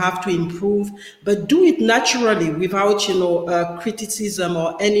where you have to improve, but do it naturally without, criticism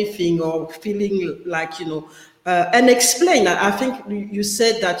or anything, or feeling like, and explain. I think you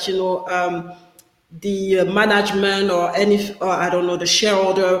said that, the management or I don't know, the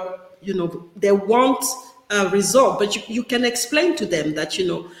shareholder, they want a result, but you can explain to them that,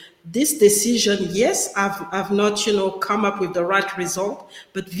 this decision, yes, I've not, come up with the right result,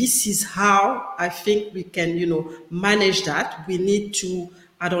 but this is how I think we can, manage that. We need to,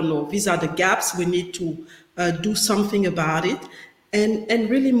 I don't know, these are the gaps. We need to do something about it. And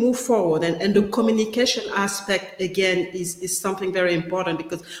really move forward. And the communication aspect, again, is something very important,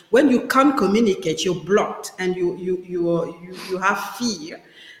 because when you can't communicate, you're blocked, and you have fear,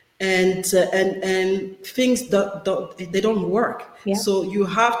 and things they don't work. Yeah. So you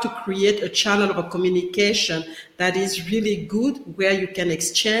have to create a channel of a communication that is really good, where you can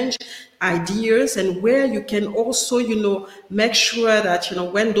exchange ideas, and where you can also, make sure that,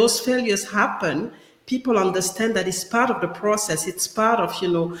 when those failures happen, people understand that it's part of the process. It's part of,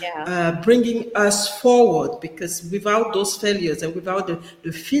 bringing us forward, because without those failures and without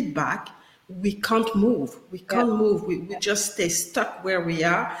the feedback, we can't move. We can't move. We just stay stuck where we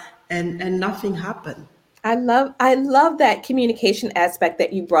are, and nothing happens. I love that communication aspect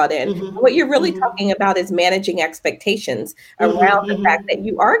that you brought in. Mm-hmm. What you're really talking about is managing expectations around the fact that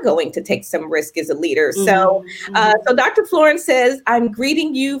you are going to take some risk as a leader. So Dr. Florence says, I'm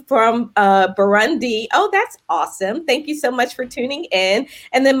greeting you from Burundi. Oh, that's awesome. Thank you so much for tuning in.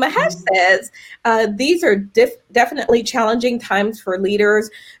 And then Mahesh says, these are definitely challenging times for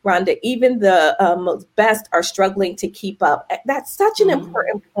leaders. Rhonda, even the most best are struggling to keep up. That's such an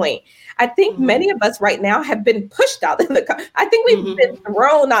important point. I think many of us right now have been pushed out of I think we've been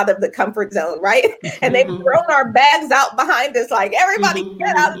thrown out of the comfort zone, right? And they've thrown our bags out behind us, like, everybody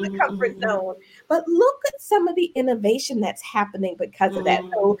get out of the comfort zone. But look at some of the innovation that's happening because of that.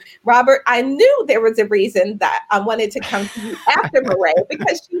 So, Robert, I knew there was a reason that I wanted to come to you after Marae,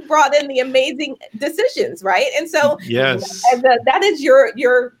 because you brought in the amazing decisions, right? And so yes, that is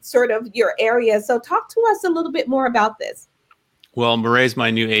your sort of your area. So talk to us a little bit more about this. Well, Marae's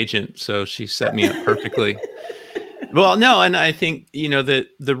my new agent, so she set me up perfectly. Well, no, and I think,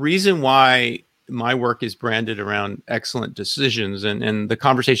 the reason why my work is branded around excellent decisions, and the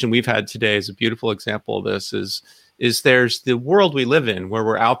conversation we've had today is a beautiful example of this, is there's the world we live in, where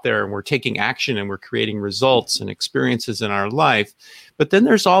we're out there and we're taking action and we're creating results and experiences in our life. But then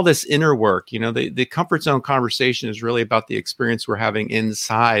there's all this inner work. The comfort zone conversation is really about the experience we're having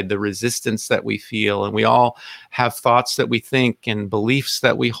inside, the resistance that we feel. And we all have thoughts that we think, and beliefs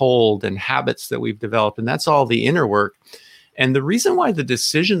that we hold, and habits that we've developed. And that's all the inner work. And the reason why the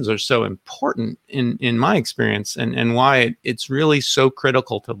decisions are so important in my experience, and why it's really so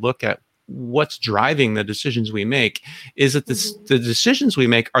critical to look at what's driving the decisions we make, is that the decisions we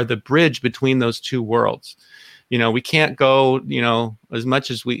make are the bridge between those two worlds. We can't go, as much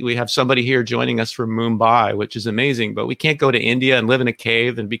as we have somebody here joining us from Mumbai, which is amazing, but we can't go to India and live in a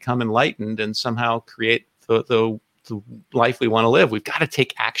cave and become enlightened and somehow create the life we want to live. We've got to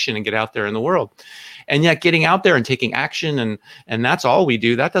take action and get out there in the world. And yet getting out there and taking action and that's all we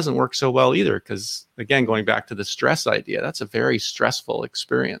do, that doesn't work so well either. Because again, going back to the stress idea, that's a very stressful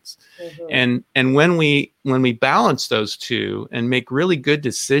experience. And when we balance those two and make really good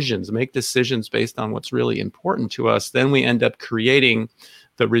decisions, make decisions based on what's really important to us, then we end up creating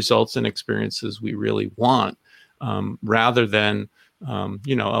the results and experiences we really want, rather than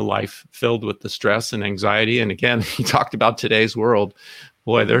a life filled with the stress and anxiety. And again, he talked about today's world.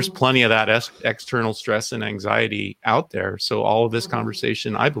 Boy, there's plenty of that external stress and anxiety out there. So all of this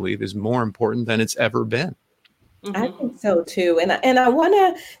conversation, I believe, is more important than it's ever been. I think so too. And I want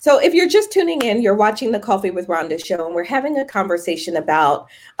to, so if you're just tuning in, you're watching the Coffee with Rhonda show, and we're having a conversation about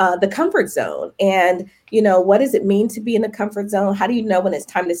the comfort zone. And, what does it mean to be in the comfort zone? How do you know when it's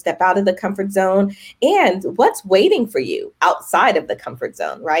time to step out of the comfort zone? And what's waiting for you outside of the comfort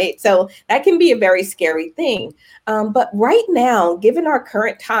zone, right? So that can be a very scary thing. But right now, given our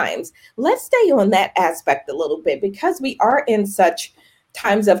current times, let's stay on that aspect a little bit, because we are in such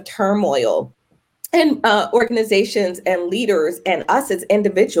times of turmoil. And organizations and leaders and us as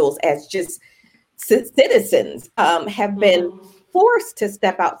individuals, as just citizens, have been forced to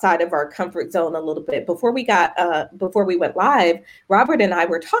step outside of our comfort zone a little bit. Before we went live, Robert and I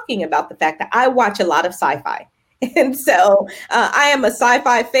were talking about the fact that I watch a lot of sci-fi. And so I am a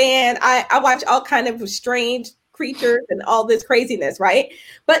sci-fi fan. I watch all kind of strange creatures and all this craziness, right?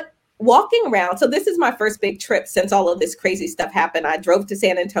 But walking around, so this is my first big trip since all of this crazy stuff happened. I drove to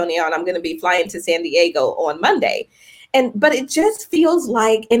San Antonio, and I'm going to be flying to San Diego on Monday. But it just feels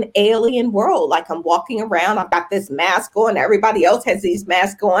like an alien world. Like I'm walking around, I've got this mask on, everybody else has these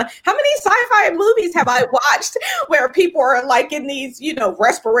masks on. How many sci-fi movies have I watched where people are like in these,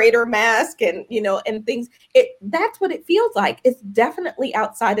 respirator masks and, and things? That's what it feels like. It's definitely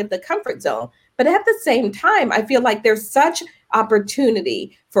outside of the comfort zone. But at the same time, I feel like there's such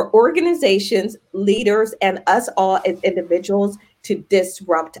opportunity for organizations, leaders, and us all as individuals to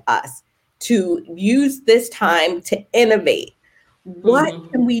disrupt us, to use this time to innovate.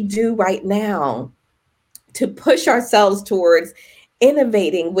 What can we do right now to push ourselves towards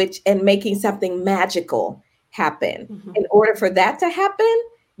innovating, and making something magical happen? In order for that to happen,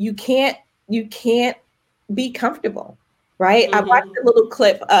 you can't be comfortable. Right. I watched a little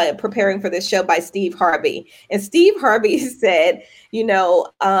clip preparing for this show by Steve Harvey. And Steve Harvey said,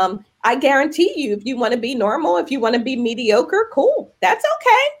 I guarantee you, if you want to be normal, if you want to be mediocre, cool. That's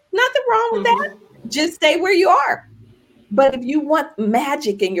okay. Nothing wrong with that. Just stay where you are. But if you want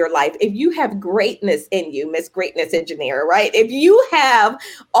magic in your life, if you have greatness in you, Miss Greatness Engineer, right? If you have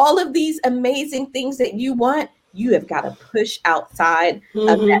all of these amazing things that you want, you have got to push outside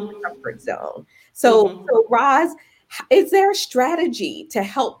of that comfort zone. So Roz, is there a strategy to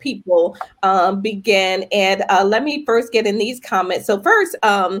help people begin? And let me first get in these comments. So first,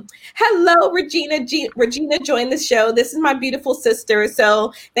 hello, Regina. Regina joined the show. This is my beautiful sister.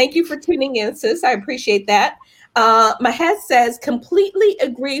 So thank you for tuning in, sis. I appreciate that. Mahez says, completely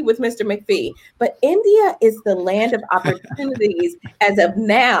agree with Mr. MacPhee, but India is the land of opportunities as of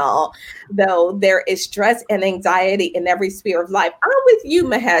now, though there is stress and anxiety in every sphere of life. I'm with you,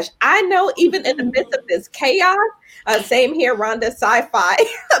 Mahesh. I know even in the midst of this chaos, same here, Rhonda, sci-fi,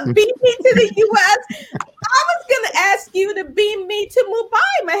 beam me to the U.S. I was going to ask you to beam me to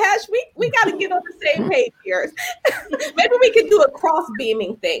Mumbai, Mahesh. We got to get on the same page here. Maybe we could do a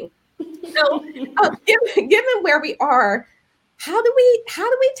cross-beaming thing. So, given where we are, how do we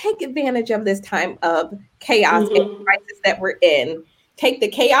take advantage of this time of chaos and crisis that we're in? Take the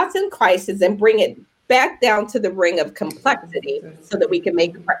chaos and crisis and bring it back down to the ring of complexity so that we can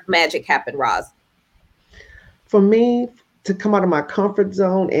make magic happen, Roz. For me, to come out of my comfort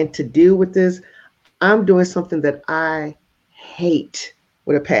zone and to deal with this, I'm doing something that I hate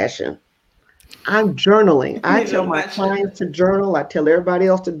with a passion. I'm journaling. I tell my clients to journal. I tell everybody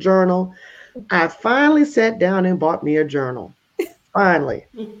else to journal. I finally sat down and bought me a journal. Finally.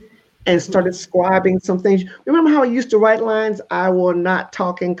 And started scribing some things. Remember how I used to write lines? I will not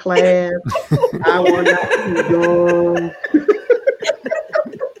talk in class. I will not be done.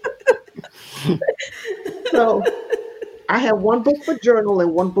 So I have one book for journal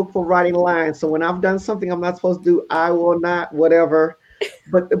and one book for writing lines. So when I've done something I'm not supposed to do, I will not, whatever.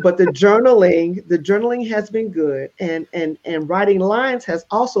 But the journaling has been good, and writing lines has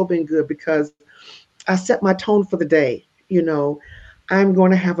also been good because I set my tone for the day. I'm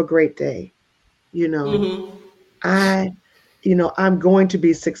going to have a great day. I'm going to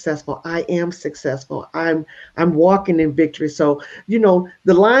be successful. I am successful. I'm walking in victory. So, the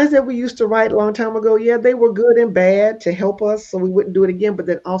lines that we used to write a long time ago, yeah, they were good and bad to help us so we wouldn't do it again. But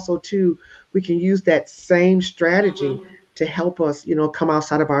then also too, we can use that same strategy to help us, come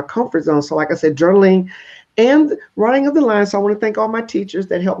outside of our comfort zone. So like I said, journaling and writing of the lines. So I want to thank all my teachers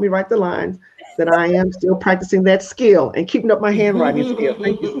that helped me write the lines, that I am still practicing that skill and keeping up my handwriting skill.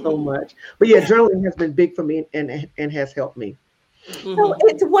 Thank you so much. But yeah, journaling has been big for me and has helped me. So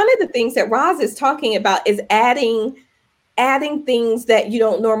it's one of the things that Roz is talking about is adding things that you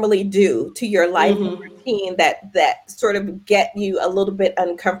don't normally do to your life. routine that sort of get you a little bit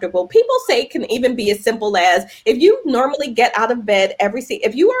uncomfortable. People say it can even be as simple as if you normally get out of bed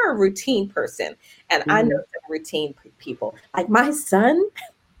if you are a routine person, and I know some routine people, like my son.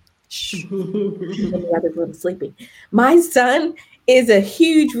 Shh, the other room sleeping. My son is a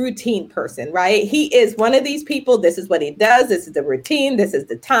huge routine person, right? He is one of these people. This is what he does. This is the routine. This is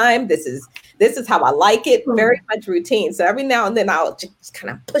the time. This is how I like it. Very much routine. So every now and then I'll just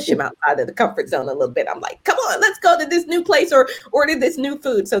kind of push him outside of the comfort zone a little bit. I'm like, come on, let's go to this new place or order this new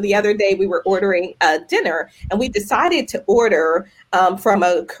food. So the other day we were ordering dinner, and we decided to order from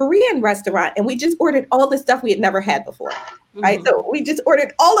a Korean restaurant, and we just ordered all the stuff we had never had before. Right. So we just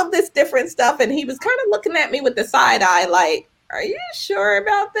ordered all of this different stuff, and he was kind of looking at me with the side eye, like, are you sure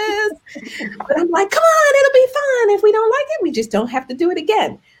about this? But I'm like, come on, it'll be fun. If we don't like it, we just don't have to do it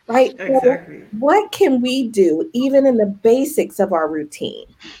again. Right. Exactly. So what can we do, even in the basics of our routine,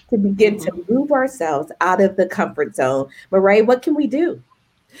 to begin to move ourselves out of the comfort zone? Marae, what can we do?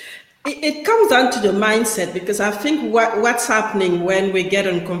 It comes down to the mindset, because I think what's happening when we get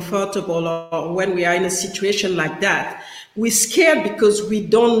uncomfortable or when we are in a situation like that, we're scared because we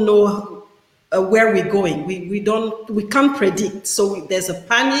don't know where we're going. We can't predict. So there's a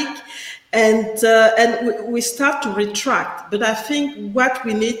panic, and we start to retract. But I think what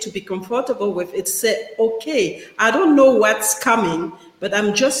we need to be comfortable with is say, okay, I don't know what's coming, but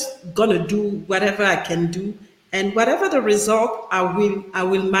I'm just gonna do whatever I can do. And whatever the result, I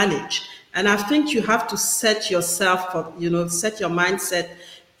will manage. And I think you have to set yourself up, set your mindset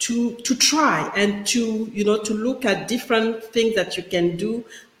to try and to look at different things that you can do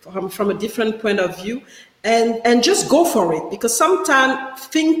from a different point of view, and just go for it. Because sometimes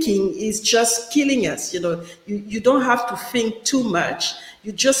thinking is just killing us. You don't have to think too much.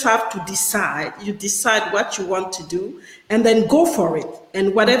 You just have to decide. You decide what you want to do, and then go for it.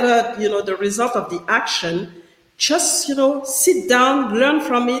 And whatever the result of the action, just sit down, learn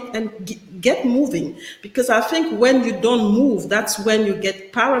from it, and get moving. Because I think when you don't move, that's when you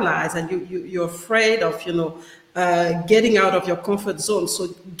get paralyzed, and you're afraid of getting out of your comfort zone. So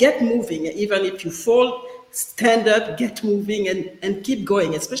get moving. Even if you fall, stand up, get moving, and keep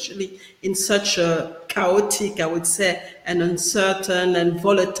going, especially in such a chaotic, I would say, and uncertain and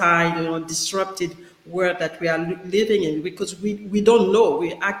volatile, disrupted world that we are living in, because we don't know.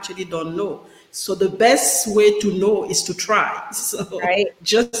 We actually don't know. So the best way to know is to try. So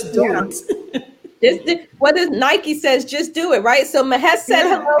just do it. What is Nike says, just do it, right? So Mahesh said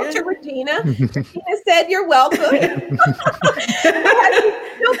hello to Regina. Regina said, you're welcome. Still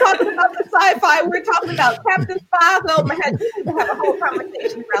talking about the sci-fi. We're talking about Captain Spock. Oh, Mahesh, we need to have a whole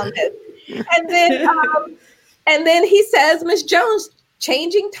conversation around this. And then he says, Ms. Jones,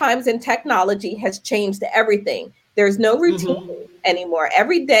 changing times and technology has changed everything. There's no routine anymore.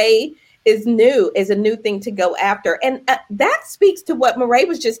 Every day is a new thing to go after. And that speaks to what Marae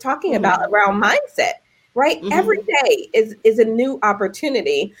was just talking about around mindset, right? Every day is a new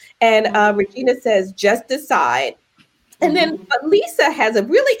opportunity. And Regina says, just decide. And then but Lisa has a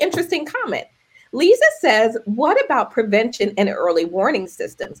really interesting comment. Lisa says, what about prevention and early warning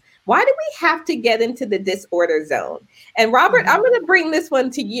systems? Why do we have to get into the disorder zone? And Robert, I'm going to bring this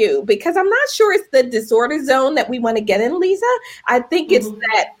one to you, because I'm not sure it's the disorder zone that we want to get in, Lisa. I think it's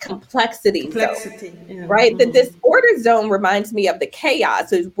that complexity zone, right? The disorder zone reminds me of the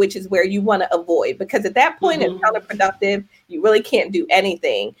chaos, which is where you want to avoid, because at that point it's counterproductive. You really can't do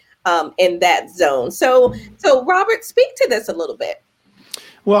anything in that zone. So Robert, speak to this a little bit.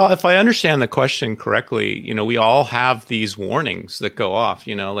 Well, if I understand the question correctly, we all have these warnings that go off,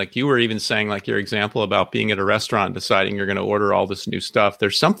 like you were even saying, like your example about being at a restaurant, deciding you're going to order all this new stuff.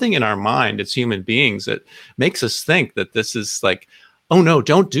 There's something in our mind as human beings that makes us think that this is like, oh no,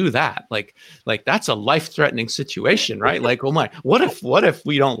 don't do that. Like that's a life-threatening situation, right? Like, oh my, what if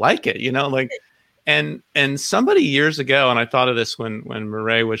we don't like it, and somebody years ago, and I thought of this when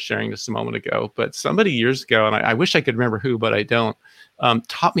Marae was sharing this a moment ago, but somebody years ago, and I wish I could remember who, but I don't,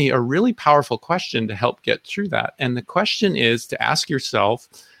 taught me a really powerful question to help get through that. And the question is to ask yourself,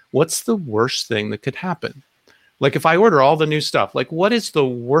 what's the worst thing that could happen? Like if I order all the new stuff, like what is the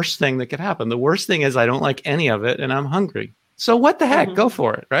worst thing that could happen? The worst thing is I don't like any of it and I'm hungry. So what the heck? Go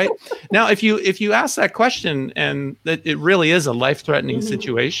for it, right? Now, if you ask that question and that it really is a life-threatening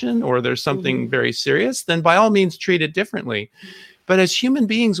situation, or there's something very serious, then by all means treat it differently. But as human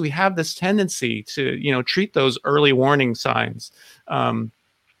beings, we have this tendency to, treat those early warning signs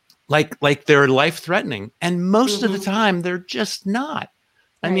like they're life-threatening, and most of the time they're just not.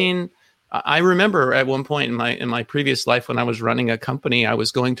 I mean, I remember at one point in my previous life when I was running a company, I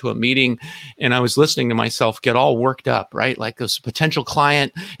was going to a meeting and I was listening to myself get all worked up, right? Like this potential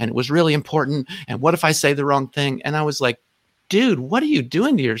client, and it was really important. And what if I say the wrong thing? And I was like, dude, what are you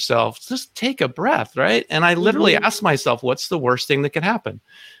doing to yourself? Just take a breath, right? And I literally asked myself, what's the worst thing that could happen?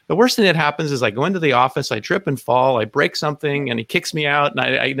 The worst thing that happens is I go into the office, I trip and fall, I break something, and he kicks me out, and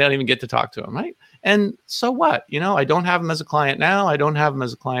I don't even get to talk to him, right? And so what? You know, I don't have him as a client now. I don't have him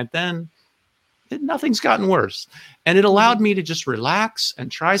as a client then. Nothing's gotten worse. And it allowed me to just relax and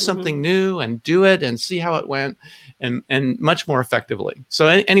try something new and do it and see how it went and much more effectively. So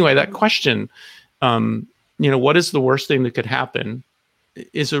anyway, that question, what is the worst thing that could happen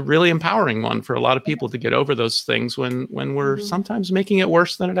is a really empowering one for a lot of people to get over those things when we're sometimes making it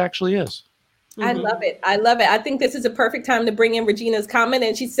worse than it actually is. I love it. I love it. I think this is a perfect time to bring in Regina's comment.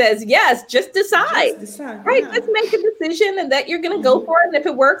 And she says, yes, just decide. Right. Let's make a decision and that you're going to go for it. And if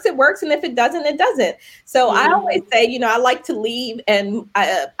it works, it works. And if it doesn't, it doesn't. So I always say, I like to leave, and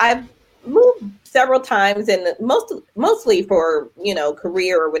I've moved several times, and mostly for,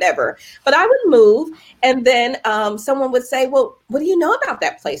 career or whatever. But I would move, and then someone would say, well, what do you know about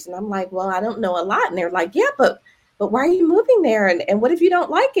that place? And I'm like, well, I don't know a lot. And they're like, yeah, but why are you moving there? And what if you don't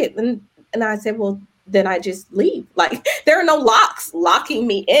like it? And I said, well, then I just leave. Like, there are no locks locking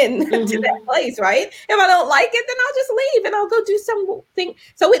me in to that place, right? If I don't like it, then I'll just leave and I'll go do something.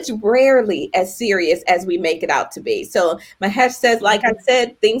 So it's rarely as serious as we make it out to be. So Mahesh says, like I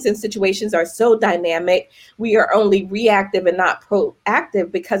said, things and situations are so dynamic. We are only reactive and not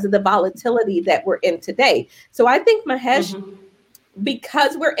proactive because of the volatility that we're in today. So I think, Mahesh,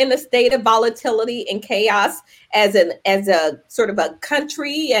 because we're in a state of volatility and chaos as a sort of a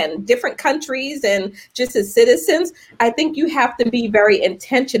country and different countries and just as citizens, I think you have to be very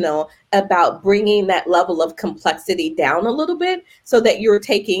intentional about bringing that level of complexity down a little bit so that you're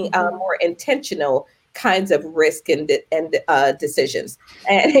taking more intentional kinds of risk and decisions.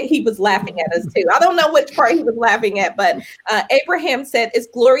 And he was laughing at us too. I don't know which part he was laughing at, but Abraham said, it's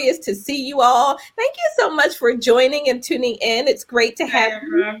glorious to see you all. Thank you so much for joining and tuning in. It's great to have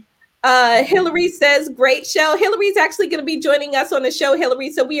you. Hillary says, great show. Hillary's actually going to be joining us on the show,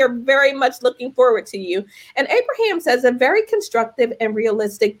 Hillary. So we are very much looking forward to you. And Abraham says, a very constructive and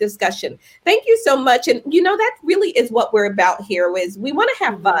realistic discussion. Thank you so much. And, that really is what we're about here is we want to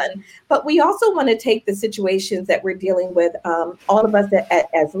have fun, but we also want to take the situations that we're dealing with, all of us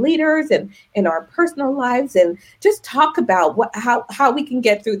as leaders and in our personal lives, and just talk about how we can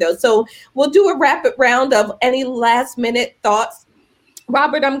get through those. So we'll do a rapid round of any last minute thoughts.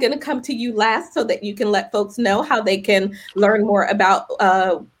 Robert, I'm going to come to you last so that you can let folks know how they can learn more about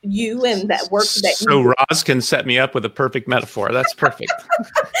you and that work that you do. So Roz can set me up with a perfect metaphor. That's perfect.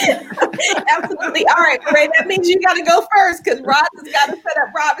 Absolutely. All right, Ray, that means you got to go first because Roz has got to set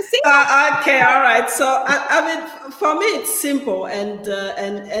up Robert. Okay, all right. So I mean, for me, it's simple,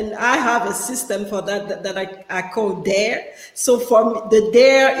 and I have a system for that I call DARE. So for me, the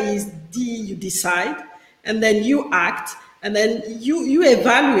DARE is D, you decide, and then you act. And then you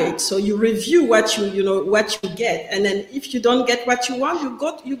evaluate, so you review what you get, and then if you don't get what you want,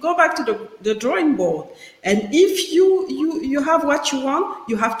 you go back to the drawing board. And if you have what you want,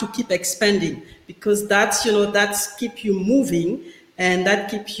 you have to keep expanding, because that's keep you moving and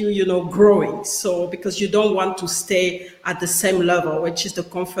that keep you growing. So because you don't want to stay at the same level, which is the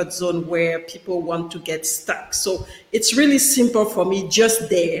comfort zone where people want to get stuck. So it's really simple for me, just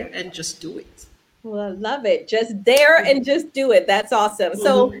there and just do it. Well, I love it. Just dare and just do it. That's awesome.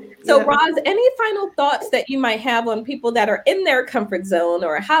 So Roz, any final thoughts that you might have on people that are in their comfort zone,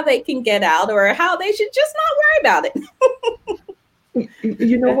 or how they can get out, or how they should just not worry about it?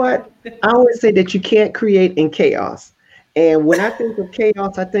 You know what? I always say that you can't create in chaos. And when I think of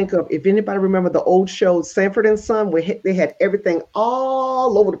chaos, I think of, if anybody remember the old show Sanford and Son, where they had everything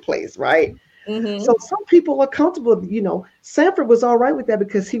all over the place, right? Mm-hmm. So some people are comfortable, Sanford was all right with that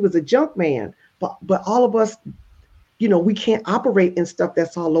because he was a junk man. But all of us, we can't operate in stuff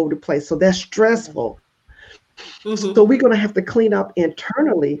that's all over the place. So that's stressful. Mm-hmm. So we're going to have to clean up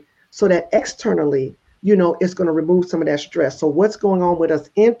internally so that externally, it's going to remove some of that stress. So what's going on with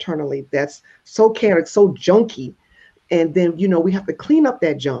us internally that's so chaotic, so junky. And then, we have to clean up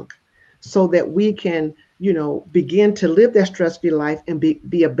that junk so that we can, begin to live that stress-free life and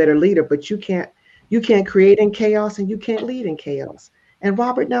be a better leader. But you can't create in chaos and you can't lead in chaos. And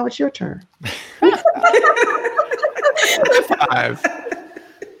Robert, now it's your turn. 5.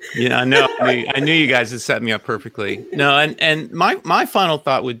 Yeah, no, I knew you guys had set me up perfectly. No, and my final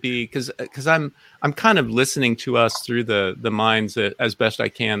thought would be, because I'm kind of listening to us through the minds as best I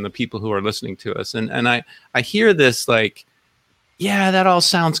can, the people who are listening to us, and I hear this, like, yeah, that all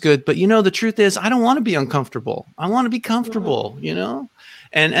sounds good. But, the truth is, I don't want to be uncomfortable. I want to be comfortable,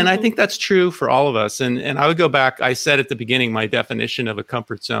 And I think that's true for all of us. And I would go back. I said at the beginning, my definition of a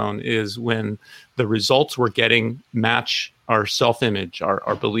comfort zone is when the results we're getting match our self-image,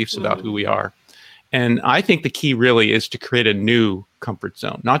 our beliefs about who we are. And I think the key really is to create a new comfort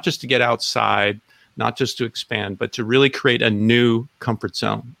zone, not just to get outside, not just to expand, but to really create a new comfort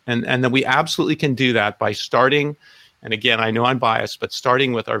zone. And then we absolutely can do that by starting. And again, I know I'm biased, but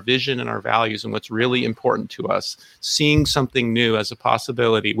starting with our vision and our values and what's really important to us, seeing something new as a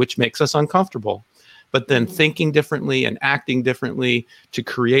possibility, which makes us uncomfortable, but then thinking differently and acting differently to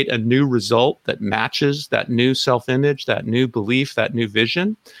create a new result that matches that new self-image, that new belief, that new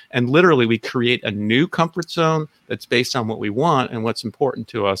vision. And literally we create a new comfort zone that's based on what we want and what's important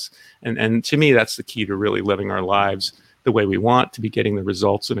to us. And to me, that's the key to really living our lives the way we want, to be getting the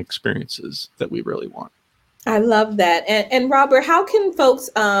results and experiences that we really want. I love that. And Robert, how can folks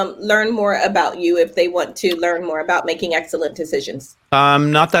learn more about you if they want to learn more about making excellent decisions?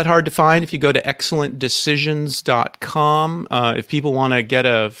 Not that hard to find. If you go to excellentdecisions.com, if people want to get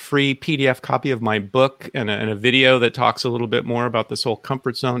a free PDF copy of my book and a video that talks a little bit more about this whole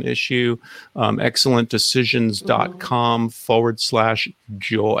comfort zone issue,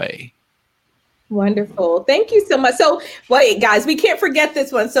 excellentdecisions.com/joy. Wonderful. Thank you so much. So wait, guys, we can't forget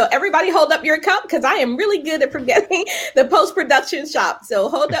this one. So everybody hold up your cup, because I am really good at forgetting the post-production shop. So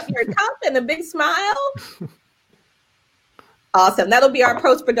hold up your cup and a big smile. Awesome. That'll be our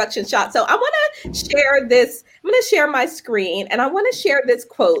post-production shot. So I want to share this. I'm going to share my screen, and I want to share this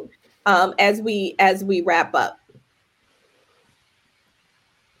quote as we wrap up.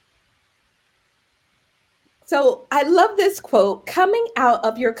 So I love this quote. Coming out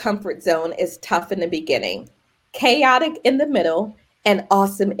of your comfort zone is tough in the beginning, chaotic in the middle, and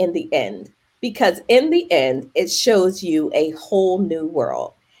awesome in the end. Because in the end, it shows you a whole new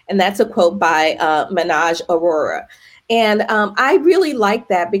world. And that's a quote by Manoj Arora. And I really like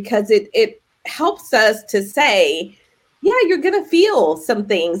that because it helps us to say, yeah, you're going to feel some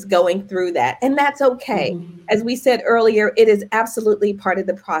things going through that. And that's okay. As we said earlier, it is absolutely part of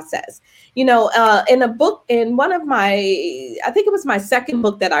the process. In a book, in one of I think it was my second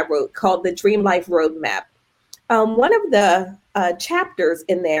book that I wrote called The Dream Life Roadmap. One of the chapters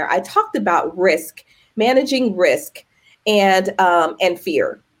in there, I talked about risk, managing risk and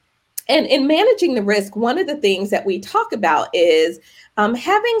fear. And in managing the risk, one of the things that we talk about is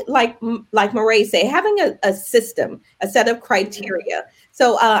having, like Marae say, having a system, a set of criteria.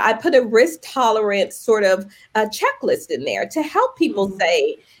 So I put a risk tolerance sort of a checklist in there to help people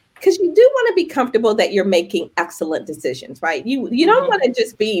say, because you do want to be comfortable that you're making excellent decisions, right? You don't want to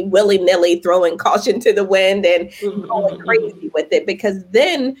just be willy-nilly throwing caution to the wind and going crazy with it, because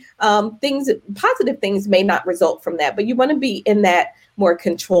then positive things may not result from that. But you want to be in that more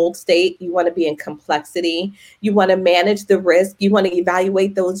controlled state. You want to be in complexity. You want to manage the risk. You want to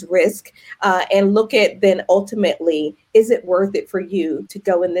evaluate those risks and look at then ultimately, is it worth it for you to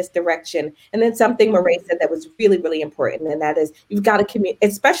go in this direction? And then something Marae said that was really, really important, and that is you've got to communicate,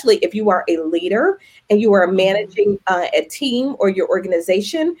 especially if you are a leader and you are managing a team or your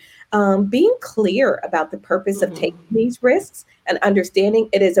organization, being clear about the purpose of taking these risks and understanding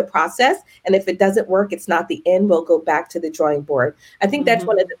it is a process. And if it doesn't work, it's not the end. We'll go back to the drawing board. I think that's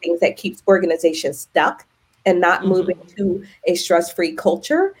one of the things that keeps organizations stuck and not moving to a stress-free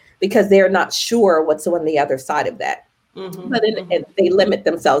culture, because they're not sure what's on the other side of that. But they limit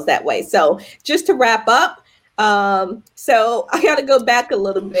themselves that way. So just to wrap up, so I got to go back a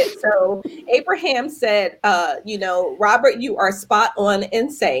little bit. So Abraham said, Robert, you are spot on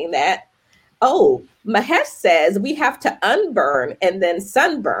in saying that. Oh, Mahesh says we have to unburn and then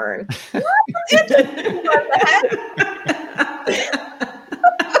sunburn.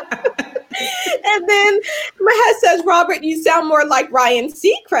 And then Mahesh says, Robert, you sound more like Ryan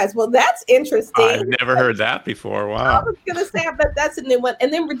Seacrest. Well, that's interesting. I've never heard that before. Wow. I was going to say, but that's a new one.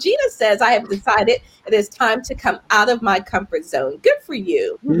 And then Regina says, I have decided it is time to come out of my comfort zone. Good for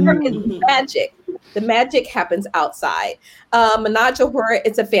you. It's magic. The magic happens outside. Manoj Arora,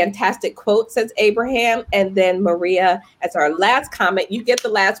 it's a fantastic quote, says Abraham. And then Maria, as our last comment, you get the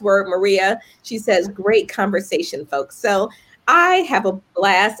last word, Maria. She says, great conversation, folks. So I have a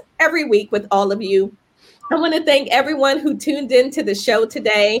blast every week with all of you. I want to thank everyone who tuned into the show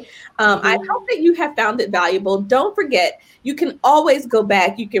today. I hope that you have found it valuable. Don't forget, you can always go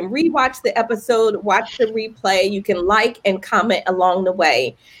back. You can rewatch the episode, watch the replay. You can like and comment along the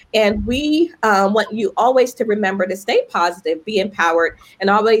way. And we want you always to remember to stay positive, be empowered, and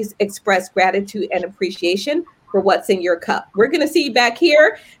always express gratitude and appreciation for what's in your cup. We're going to see you back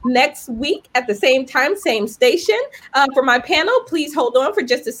here next week at the same time, same station. For my panel, please hold on for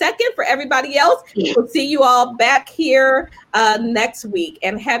just a second. For everybody else, we'll see you all back here next week,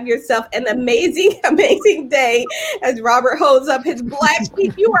 and have yourself an amazing, amazing day as Robert holds up his black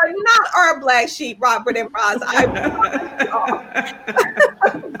sheep. You are not our black sheep, Robert and Roz.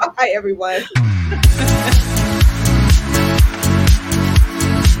 Bye, everyone.